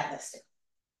with that listing.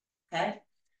 Okay,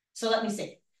 so let me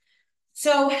see.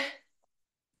 So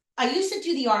I used to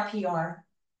do the RPR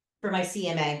for my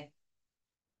CMA.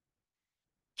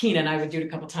 Keena and I would do it a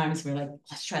couple times. We were like,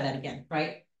 let's try that again,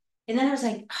 right? And then I was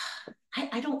like,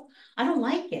 I don't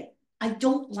like it. I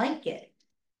don't like it.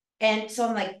 And so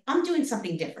I'm like, I'm doing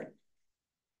something different.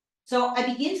 So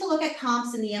I begin to look at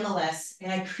comps in the MLS,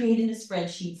 and I created a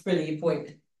spreadsheet for the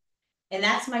appointment. And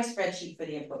that's my spreadsheet for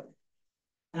the appointment.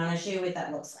 And I'm going to show you what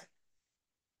that looks like.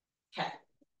 Okay,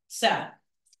 so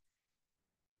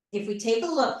if we take a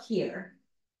look here,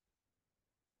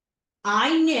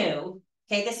 I knew,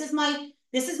 okay, this is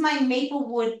my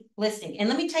Maplewood listing. And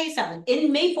let me tell you something,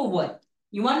 in Maplewood,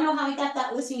 you want to know how I got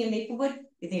that listing in Maplewood?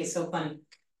 You think it's so funny.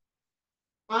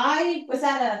 I was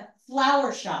at a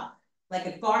flower shop, like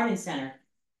a garden center.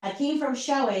 I came from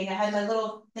showing, I had my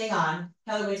little thing on,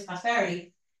 Keller Williams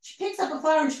Prosperity. She picks up a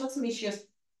flower and she looks at me, she goes,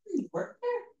 you work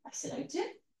there? I said, I did.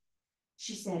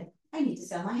 She said, I need to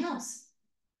sell my house.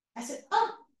 I said,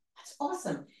 oh, that's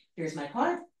awesome. Here's my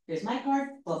card,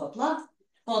 blah, blah, blah.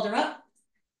 Called her up.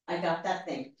 I got that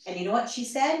thing. And you know what she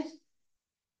said?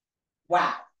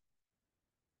 Wow.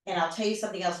 And I'll tell you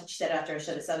something else what she said after I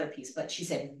showed this other piece, but she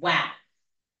said, wow.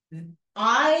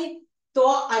 I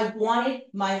thought I wanted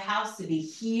my house to be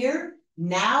here.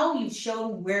 Now you've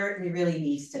shown where it really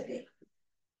needs to be.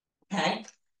 Okay.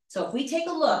 So if we take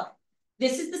a look,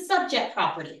 this is the subject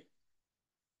property.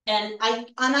 And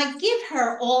I give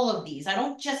her all of these. I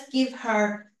don't just give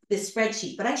her the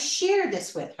spreadsheet, but I share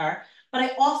this with her, but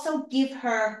I also give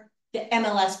her the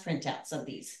MLS printouts of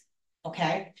these.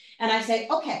 Okay. And I say,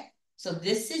 okay, so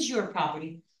this is your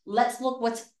property. Let's look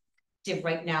what's active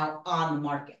right now on the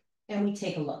market. And we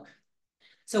take a look.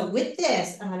 So with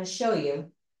this, I'm going to show you.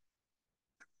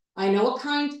 I know what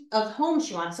kind of home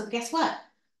she wants. So guess what?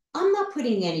 I'm not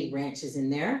putting any ranches in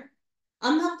there.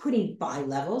 I'm not putting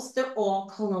bi-levels. They're all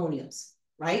colonials,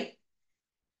 right?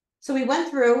 So we went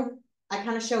through, I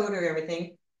kind of showed her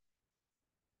everything.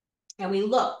 And we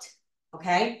looked,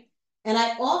 okay? And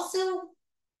I also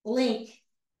link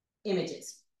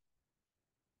images.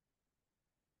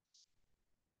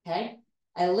 Okay?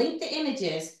 I link the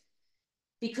images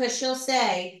because she'll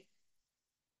say,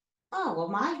 oh, well,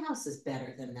 my house is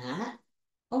better than that.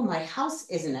 Oh, my house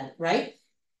isn't it, right?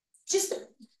 Just,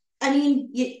 I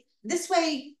mean, this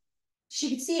way she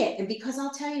could see it. And because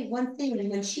I'll tell you one thing, and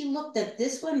when she looked at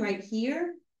this one right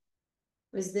here,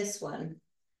 was this one,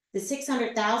 the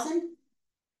 600,000,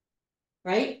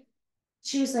 right?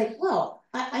 She was like, well,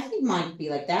 I think mine could be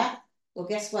like that. Well,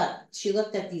 guess what? She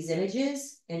looked at these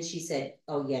images and she said,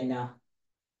 oh yeah, no,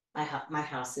 my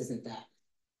house isn't that.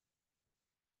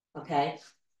 Okay.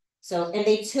 So, and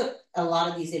they took a lot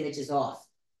of these images off,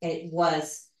 and it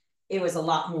was a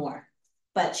lot more,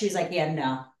 but she was like, yeah,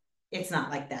 no, it's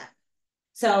not like that.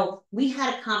 So we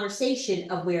had a conversation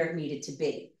of where it needed to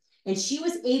be. And she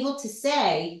was able to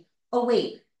say, oh,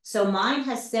 wait, so mine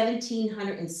has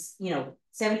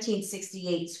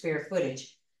 1768 square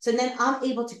footage. So then I'm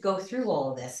able to go through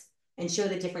all of this and show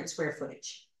the different square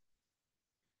footage.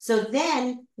 So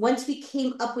then once we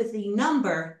came up with the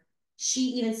number, she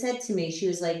even said to me, she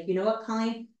was like, you know what,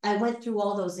 Colleen, I went through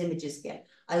all those images again.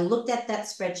 I looked at that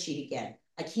spreadsheet again.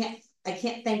 I can't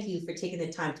thank you for taking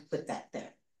the time to put that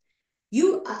there.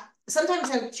 Sometimes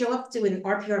I show up to an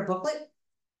RPR booklet.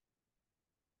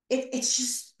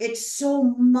 It's so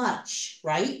much,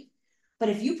 right? But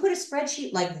if you put a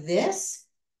spreadsheet like this,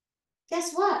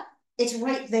 guess what? It's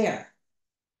right there.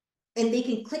 And they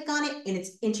can click on it and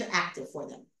it's interactive for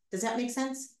them. Does that make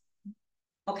sense?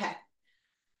 Okay.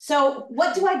 So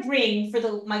what do I bring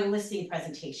for my listing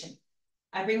presentation?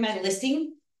 I bring my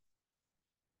listing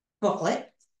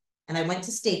booklet, and I went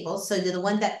to Staples. So they're the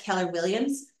one that Keller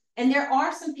Williams, and there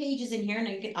are some pages in here,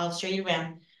 and I'll show you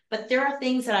around, but there are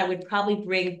things that I would probably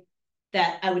bring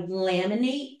that I would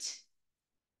laminate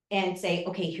and say,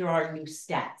 okay, here are new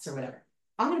stats or whatever.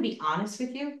 I'm gonna be honest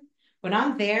with you, when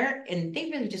I'm there and they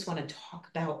really just wanna talk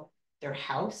about their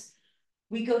house,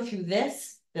 we go through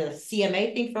this, the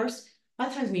CMA thing first, a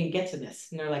lot of times we even get to this,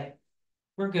 and they're like,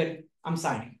 we're good, I'm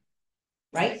signing.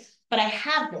 Right? But I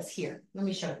have this here, let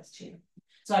me show this to you.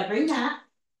 So I bring that.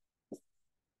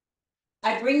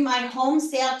 I bring my home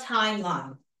sale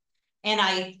timeline, and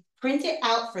I print it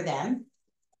out for them.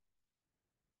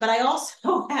 But I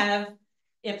also have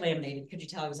it laminated. Could you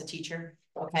tell I was a teacher?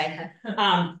 Okay.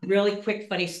 Really quick,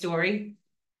 funny story.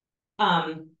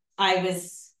 I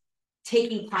was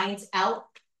taking clients out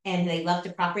and they left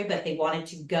the property, but they wanted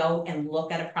to go and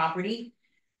look at a property,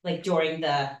 like during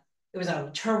it was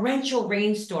a torrential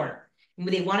rainstorm, and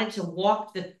they wanted to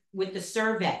walk with the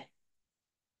survey.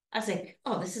 I was like,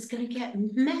 oh, this is gonna get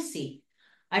messy.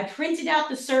 I printed out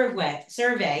the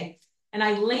survey and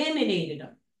I laminated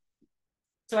them.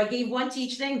 So I gave one to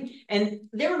each thing, and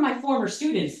they were my former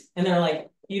students, and they're like,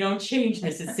 you don't change,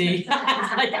 Mrs. C.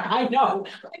 I know.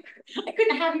 I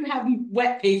couldn't have you have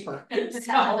wet paper.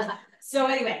 So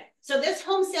anyway, so this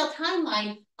home sale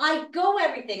timeline, I go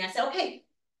everything. I said, okay,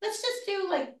 let's just do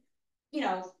like,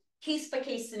 case by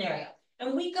case scenario.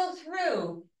 And we go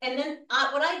through, and then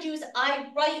what I do is I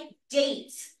write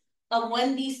dates of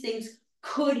when these things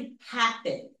could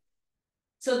happen.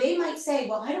 So they might say,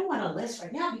 well, I don't want to list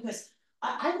right now because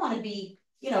I want to be,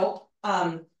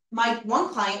 my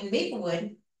one client in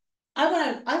Maplewood,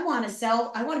 I want to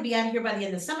sell, I want to be out of here by the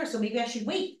end of the summer, so maybe I should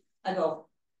wait. I go,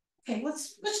 okay,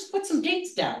 let's just put some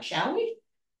dates down, shall we?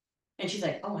 And she's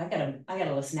like, oh, I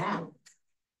gotta list now.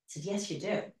 I said, yes, you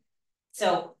do.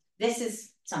 So this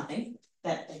is something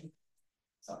that,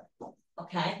 sorry,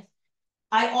 okay.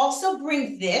 I also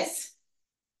bring this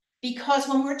because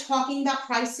when we're talking about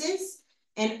prices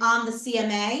and on the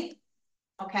CMA,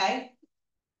 okay,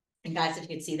 and guys, if you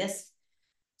can see this.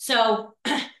 So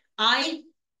I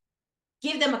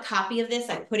give them a copy of this.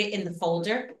 I put it in the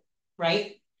folder,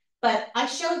 right? But I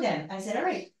show them, I said, all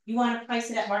right, you want to price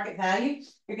it at market value?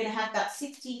 You're going to have about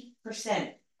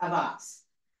 60% of us.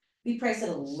 We price it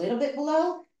a little bit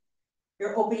below,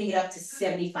 you're opening it up to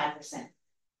 75%.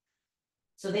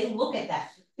 So they look at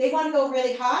that. They want to go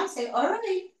really high, say, all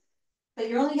right, but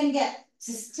you're only going to get,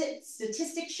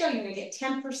 statistics show you're going to get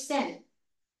 10%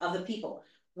 of the people.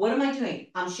 What am I doing?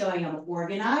 I'm showing I'm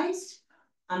organized,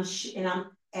 and I'm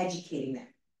educating them.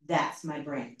 That's my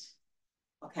brand.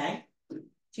 Okay? Do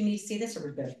you need to see this or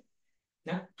we're good?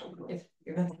 No? If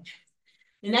you're good.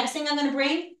 The next thing I'm going to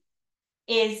bring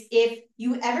is if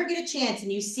you ever get a chance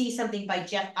and you see something by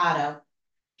Jeff Otto,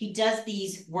 he does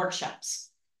these workshops.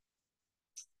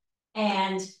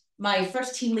 And my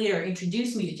first team leader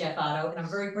introduced me to Jeff Otto, and I'm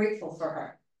very grateful for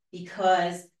her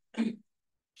because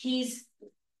he's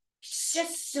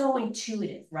just so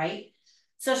intuitive, right?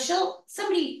 So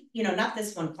somebody, not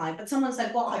this one client, but someone's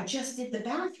like, well, I just did the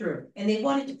bathroom, and they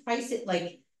wanted to price it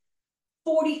like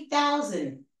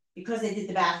 $40,000 because they did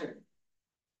the bathroom.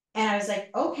 And I was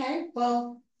like, okay,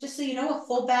 well, just so you know, a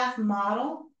full bath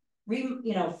model,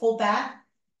 full bath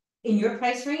in your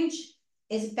price range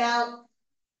is about,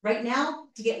 right now,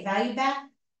 to get value back,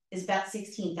 is about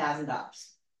 $16,000.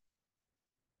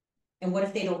 And what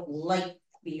if they don't like what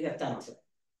you have done to it?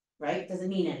 Right? Doesn't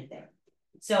mean anything.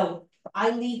 So I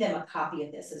leave them a copy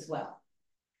of this as well.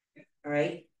 All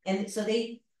right. And so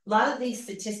a lot of these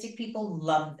statistic people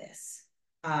love this.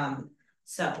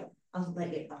 So I'll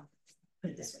let you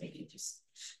put it this way.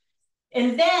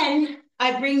 And then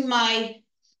I bring my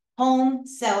home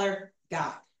seller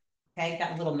guide. Okay,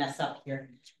 got a little mess up here.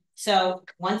 So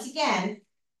once again,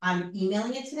 I'm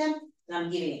emailing it to them and I'm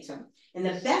giving it to them. And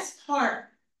the best part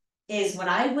is when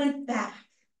I went back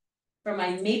for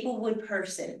my Maplewood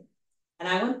person, and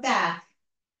I went back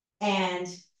and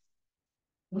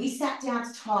we sat down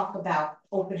to talk about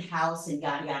open house and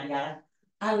yada, yada, yada.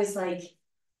 I was like,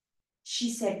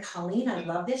 she said, Colleen, I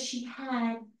love this. She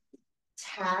had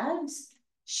tabs.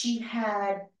 She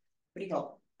had, what do you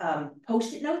call it?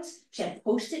 Post-it notes. She had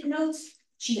Post-it notes.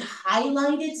 She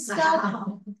highlighted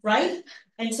stuff, right?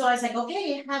 And so I was like,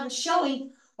 okay, I have a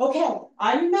showing. Okay,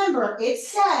 I remember it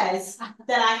says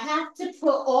that I have to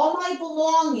put all my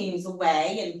belongings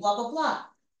away and blah, blah, blah.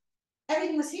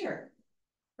 Everything was here,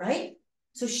 right?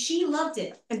 So she loved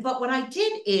it. But what I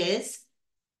did is,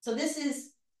 so this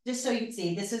is, just so you can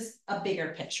see, this is a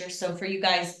bigger picture. So for you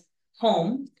guys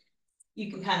home,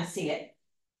 you can kind of see it.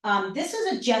 This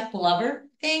is a Jeff Glover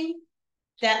thing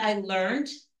that I learned,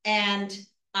 and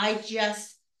I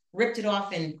just ripped it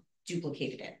off and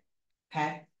duplicated it,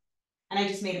 okay? And I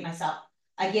just made it myself.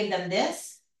 I gave them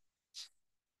this.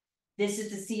 This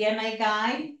is the CMA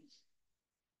guide.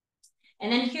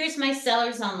 And then here's my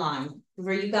sellers online,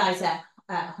 where you guys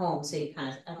at home, so you kind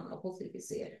of, I don't know, hopefully you can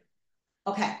see it.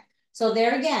 Okay, so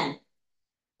there again,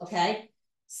 okay,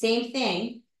 same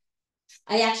thing.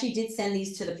 I actually did send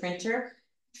these to the printer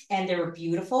and they were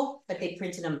beautiful, but they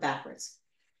printed them backwards.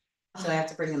 So I have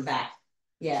to bring them back.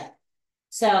 Yeah.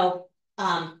 So,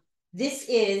 this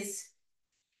is,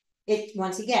 it,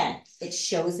 once again, it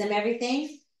shows them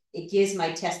everything. It gives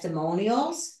my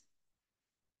testimonials,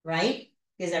 right?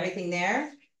 There's everything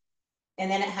there.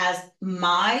 And then it has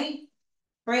my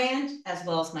brand as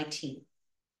well as my team.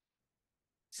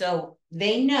 So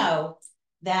they know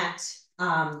that,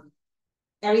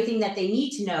 everything that they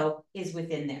need to know is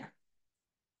within there.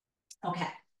 Okay.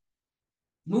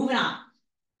 Moving on.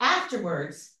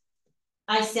 Afterwards,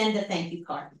 I send a thank you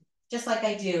card, just like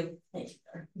I do,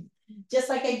 just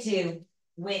like I do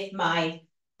with my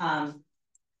buyers.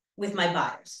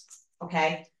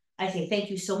 Okay. I say,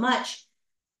 thank you so much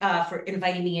for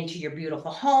inviting me into your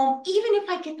beautiful home. Even if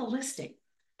I get the listing,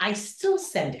 I still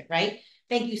send it, right?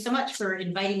 Thank you so much for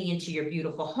inviting me into your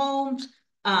beautiful home.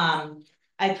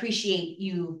 I appreciate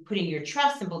you putting your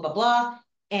trust and blah, blah, blah.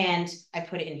 And I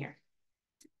put it in here.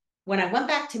 When I went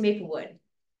back to Maplewood,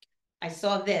 I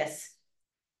saw this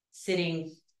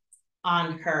sitting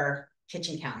on her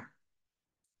kitchen counter.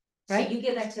 Right? So you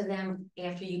give that to them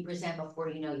after you present, before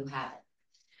you know you have it.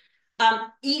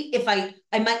 If I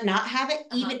might not have it,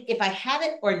 even if I have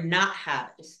it or not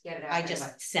have it, Just get it out. I right just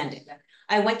away. send it.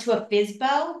 I went to a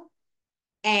FSBO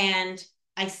and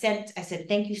I said,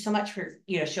 thank you so much for,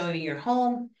 showing me your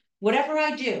home. Whatever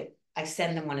I do, I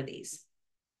send them one of these,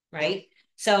 right?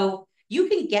 So you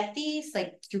can get these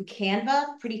like through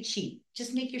Canva pretty cheap.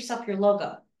 Just make yourself your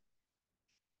logo.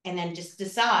 And then just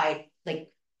decide,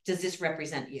 like, does this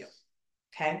represent you?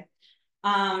 Okay.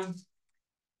 Let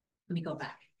me go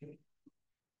back.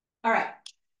 All right.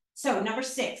 So number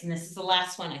 6, and this is the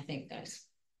last one, I think, guys.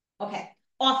 Okay.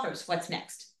 Offers, what's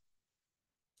next?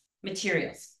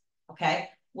 Materials. Okay.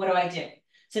 What do?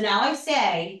 So now I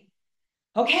say,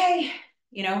 okay,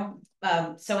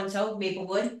 so-and-so,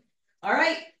 Maplewood. All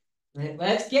right,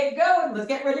 let's get going. Let's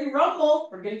get ready to rumble.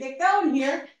 We're going to get going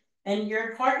here. And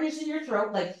your heart is in your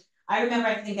throat. Like, I remember,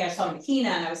 I think I was talking to Kina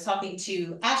and I was talking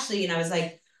to Ashley and I was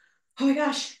like, oh my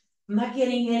gosh, I'm not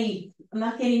getting any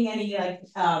like,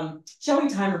 showing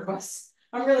time requests.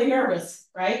 I'm really nervous,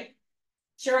 right?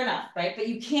 Sure enough, right? But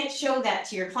you can't show that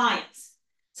to your clients.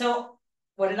 So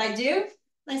what did I do?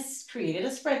 I created a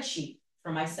spreadsheet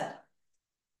for myself.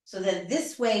 So that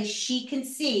this way she can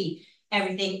see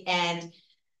everything, and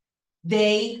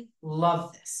they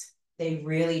love this. They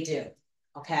really do.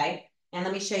 Okay. And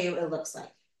let me show you what it looks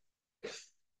like.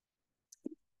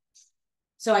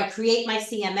 So I create my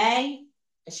CMA.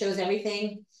 It shows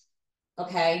everything.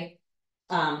 Okay.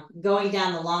 Going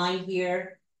down the line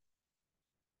here.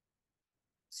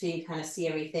 So you kind of see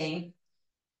everything.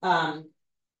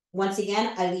 Once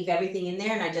again, I leave everything in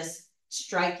there and I just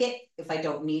strike it if I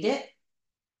don't need it.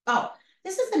 Oh,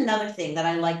 this is another thing that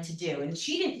I like to do. And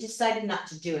she decided not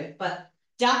to do it, but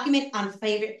document on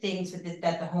favorite things that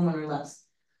the homeowner loves.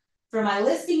 For my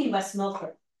listing in West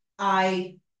Milford,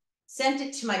 I sent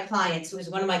it to my clients, who was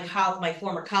one of my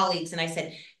former colleagues, and I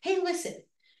said, hey, listen,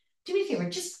 do me a favor,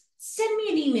 just send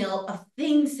me an email of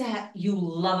things that you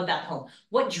love about the home.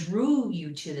 What drew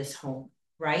you to this home,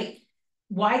 right?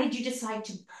 Why did you decide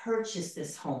to purchase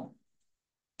this home?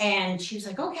 And she was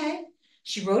like, okay.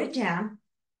 She wrote it down.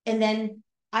 And then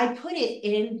I put it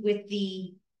in with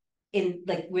the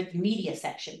media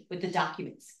section, with the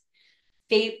documents.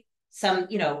 Some,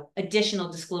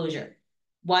 additional disclosure.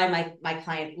 Why my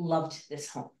client loved this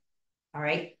home. All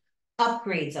right.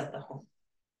 Upgrades of the home.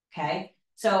 Okay.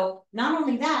 So not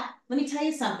only that, let me tell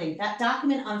you something. That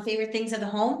document on favorite things of the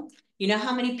home, you know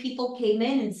how many people came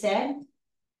in and said,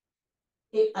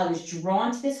 I was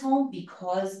drawn to this home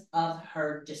because of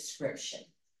her description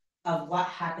of what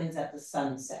happens at the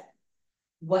sunset,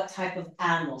 what type of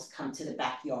animals come to the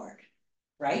backyard,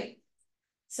 right?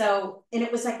 So, and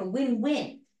it was like a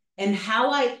win-win. And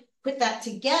how I put that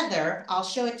together, I'll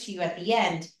show it to you at the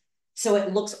end. So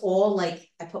it looks all like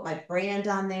I put my brand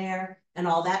on there and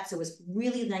all that. So it was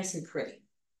really nice and pretty.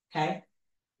 Okay.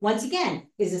 Once again,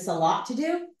 is this a lot to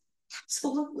do?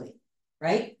 Absolutely.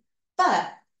 Right.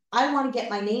 But I want to get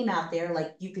my name out there.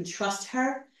 Like, you can trust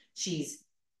her. She's,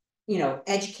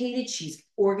 educated. She's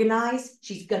organized.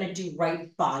 She's going to do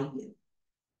right by you.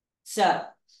 So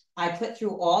I put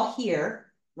through all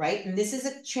here, right? And this is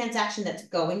a transaction that's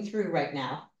going through right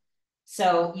now.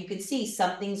 So you can see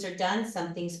some things are done,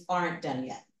 some things aren't done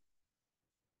yet.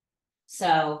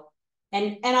 So,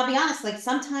 and I'll be honest, like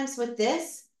sometimes with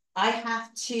this, I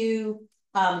have to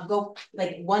go,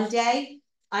 like one day,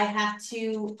 I have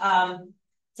to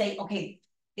say, okay,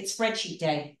 It's spreadsheet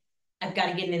day. I've got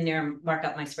to get in there and mark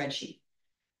up my spreadsheet.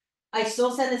 I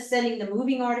still sending the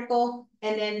moving article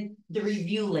and then the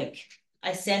review link.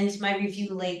 I send my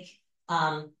review link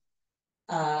at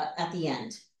the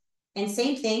end. And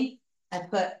same thing, I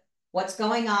put what's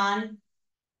going on,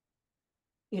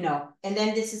 you know, and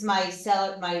then this is my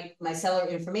seller, my seller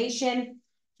information.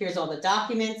 Here's all the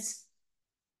documents.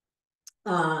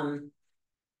 Let's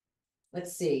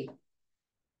see.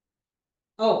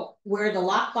 Oh, where the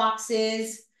lockbox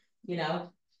is, you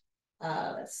know,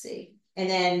 let's see. And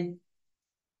then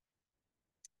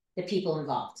the people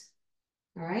involved.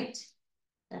 All right,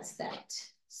 that's that.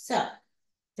 So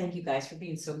thank you guys for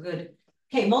being so good.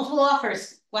 Okay, multiple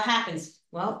offers. What happens?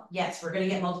 Well, yes, we're gonna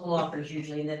get multiple offers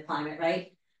usually in this climate,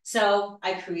 right? So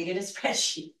I created a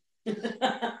spreadsheet.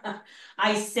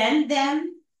 I send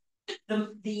them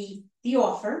the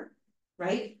offer,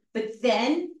 right? But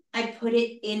then I put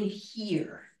it in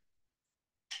here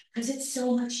because it's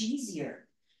so much easier.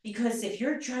 Because if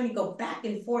you're trying to go back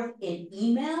and forth in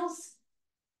emails,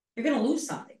 you're gonna lose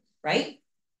something, right?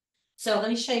 So let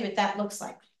me show you what that looks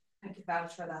like. I can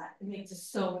vouch for that. It makes it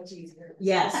so much easier.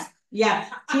 Yes, yeah.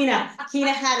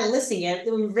 Tina had a listing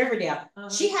in Riverdale.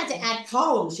 She had to add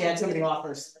columns. She had so many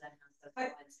offers,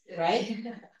 right?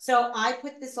 So I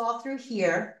put this all through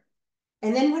here.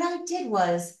 And then what I did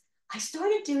was I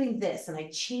started doing this and I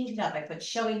changed it up. I put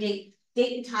showing date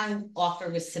and time offer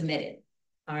was submitted.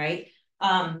 All right.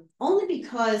 Only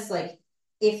because like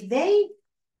if they,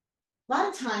 a lot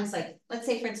of times, like, let's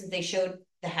say for instance, they showed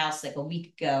the house like a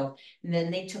week ago and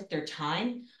then they took their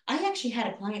time. I actually had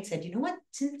a client said, you know what,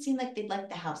 it didn't seem like they liked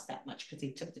the house that much because they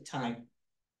took the time,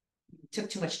 took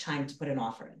too much time to put an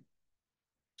offer in.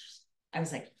 I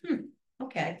was like,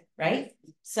 okay, right?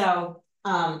 So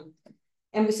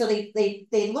and so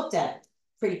they looked at it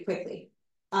pretty quickly.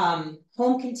 Home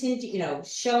contingent, you know,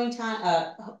 showing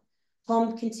time,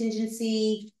 home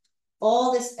contingency,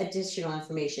 all this additional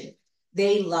information.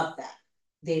 They love that.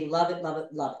 They love it, love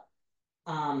it, love it.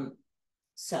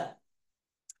 So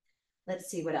let's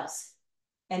see what else.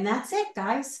 And that's it,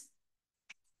 guys.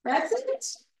 That's it.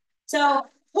 So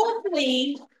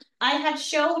hopefully I have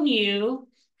shown you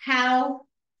how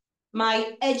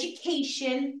my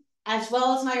education as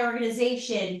well as my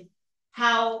organization,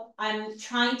 how I'm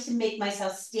trying to make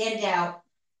myself stand out.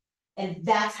 And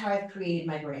that's how I've created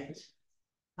my brand.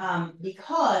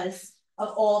 Because of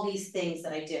all these things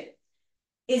that I do.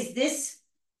 Is this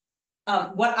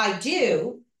what I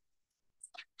do?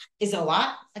 Is it a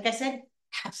lot? Like I said,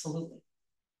 absolutely.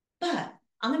 But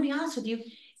I'm gonna be honest with you,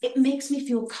 it makes me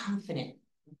feel confident.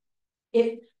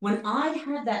 When I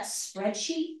had that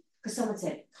spreadsheet, because someone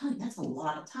said, Connie, that's a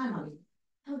lot of time on you.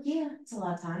 Oh yeah, it's a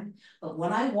lot of time. But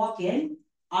when I walk in,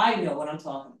 I know what I'm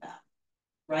talking about.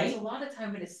 Right? There's a lot of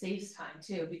time, but it saves time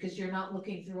too, because you're not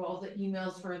looking through all the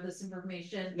emails for this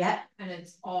information. Yep. And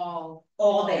it's all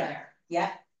there.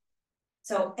 Yep.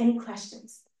 So any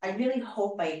questions? I really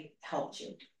hope I helped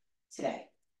you today.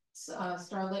 So,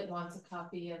 Starlight wants a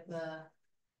copy of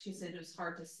she said it was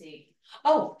hard to see.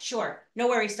 Oh, sure. No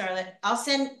worries, Starlet. I'll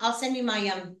send you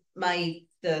my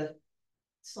the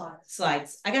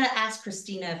slides. I gotta ask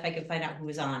Christina if I can find out who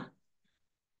was on.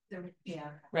 Yeah.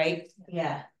 Right?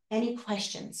 Yeah. Any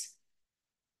questions?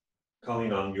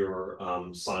 Colleen, on your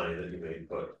sign that you made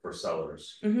for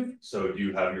sellers. Mm-hmm. So do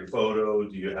you have your photo?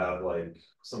 Do you have like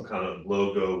some kind of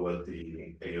logo with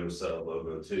the AOSA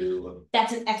logo too?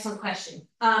 That's an excellent question.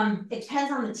 It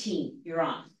depends on the team you're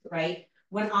on, right?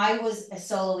 When I was a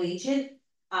solo agent,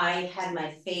 I had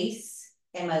my face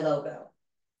and my logo.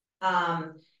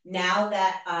 Now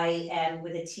that I am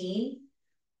with a team,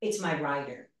 it's my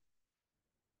rider.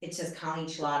 It says Colleen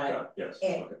Shalata. Yes.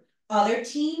 Okay. Other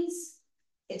teams,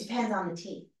 it depends on the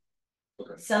team.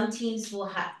 Okay. Some teams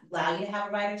will allow you to have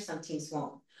a rider, some teams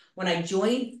won't. When I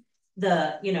joined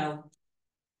the,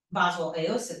 Boswell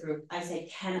AOSA group, I said,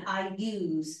 can I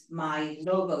use my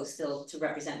logo still to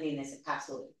represent me? And they said,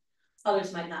 absolutely.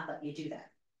 Others might not let you do that.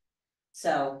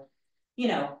 So,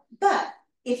 but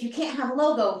if you can't have a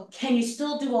logo, can you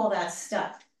still do all that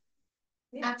stuff?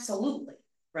 Yeah. Absolutely,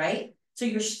 right? So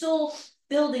you're still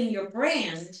building your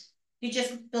brand, you're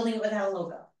just building it without a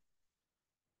logo.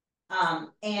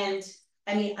 And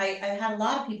I mean, I had a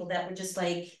lot of people that were just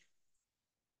like,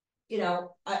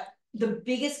 the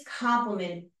biggest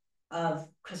compliment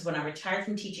because when I retired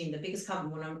from teaching, the biggest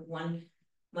compliment one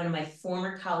of my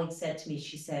former colleagues said to me,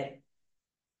 she said,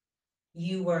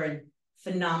 you were a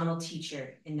phenomenal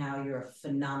teacher and now you're a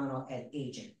phenomenal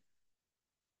agent.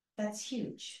 That's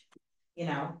huge,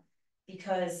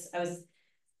 because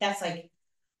that's like,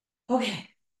 okay,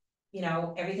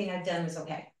 everything I've done was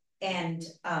okay. And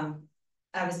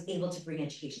I was able to bring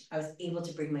education, I was able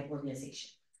to bring my organization.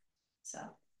 So,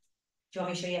 do you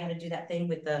want me to show you how to do that thing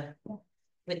with the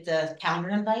calendar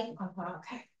invite?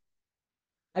 Okay.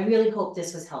 I really hope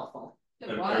this was helpful.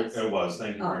 It was. It was,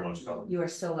 thank you very much, Colin. You are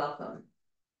so welcome.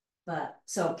 But,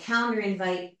 so calendar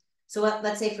invite, so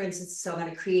let's say for instance, so I'm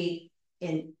gonna create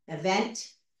an event.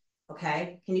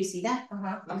 Okay, can you see that?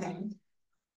 Uh-huh. Okay,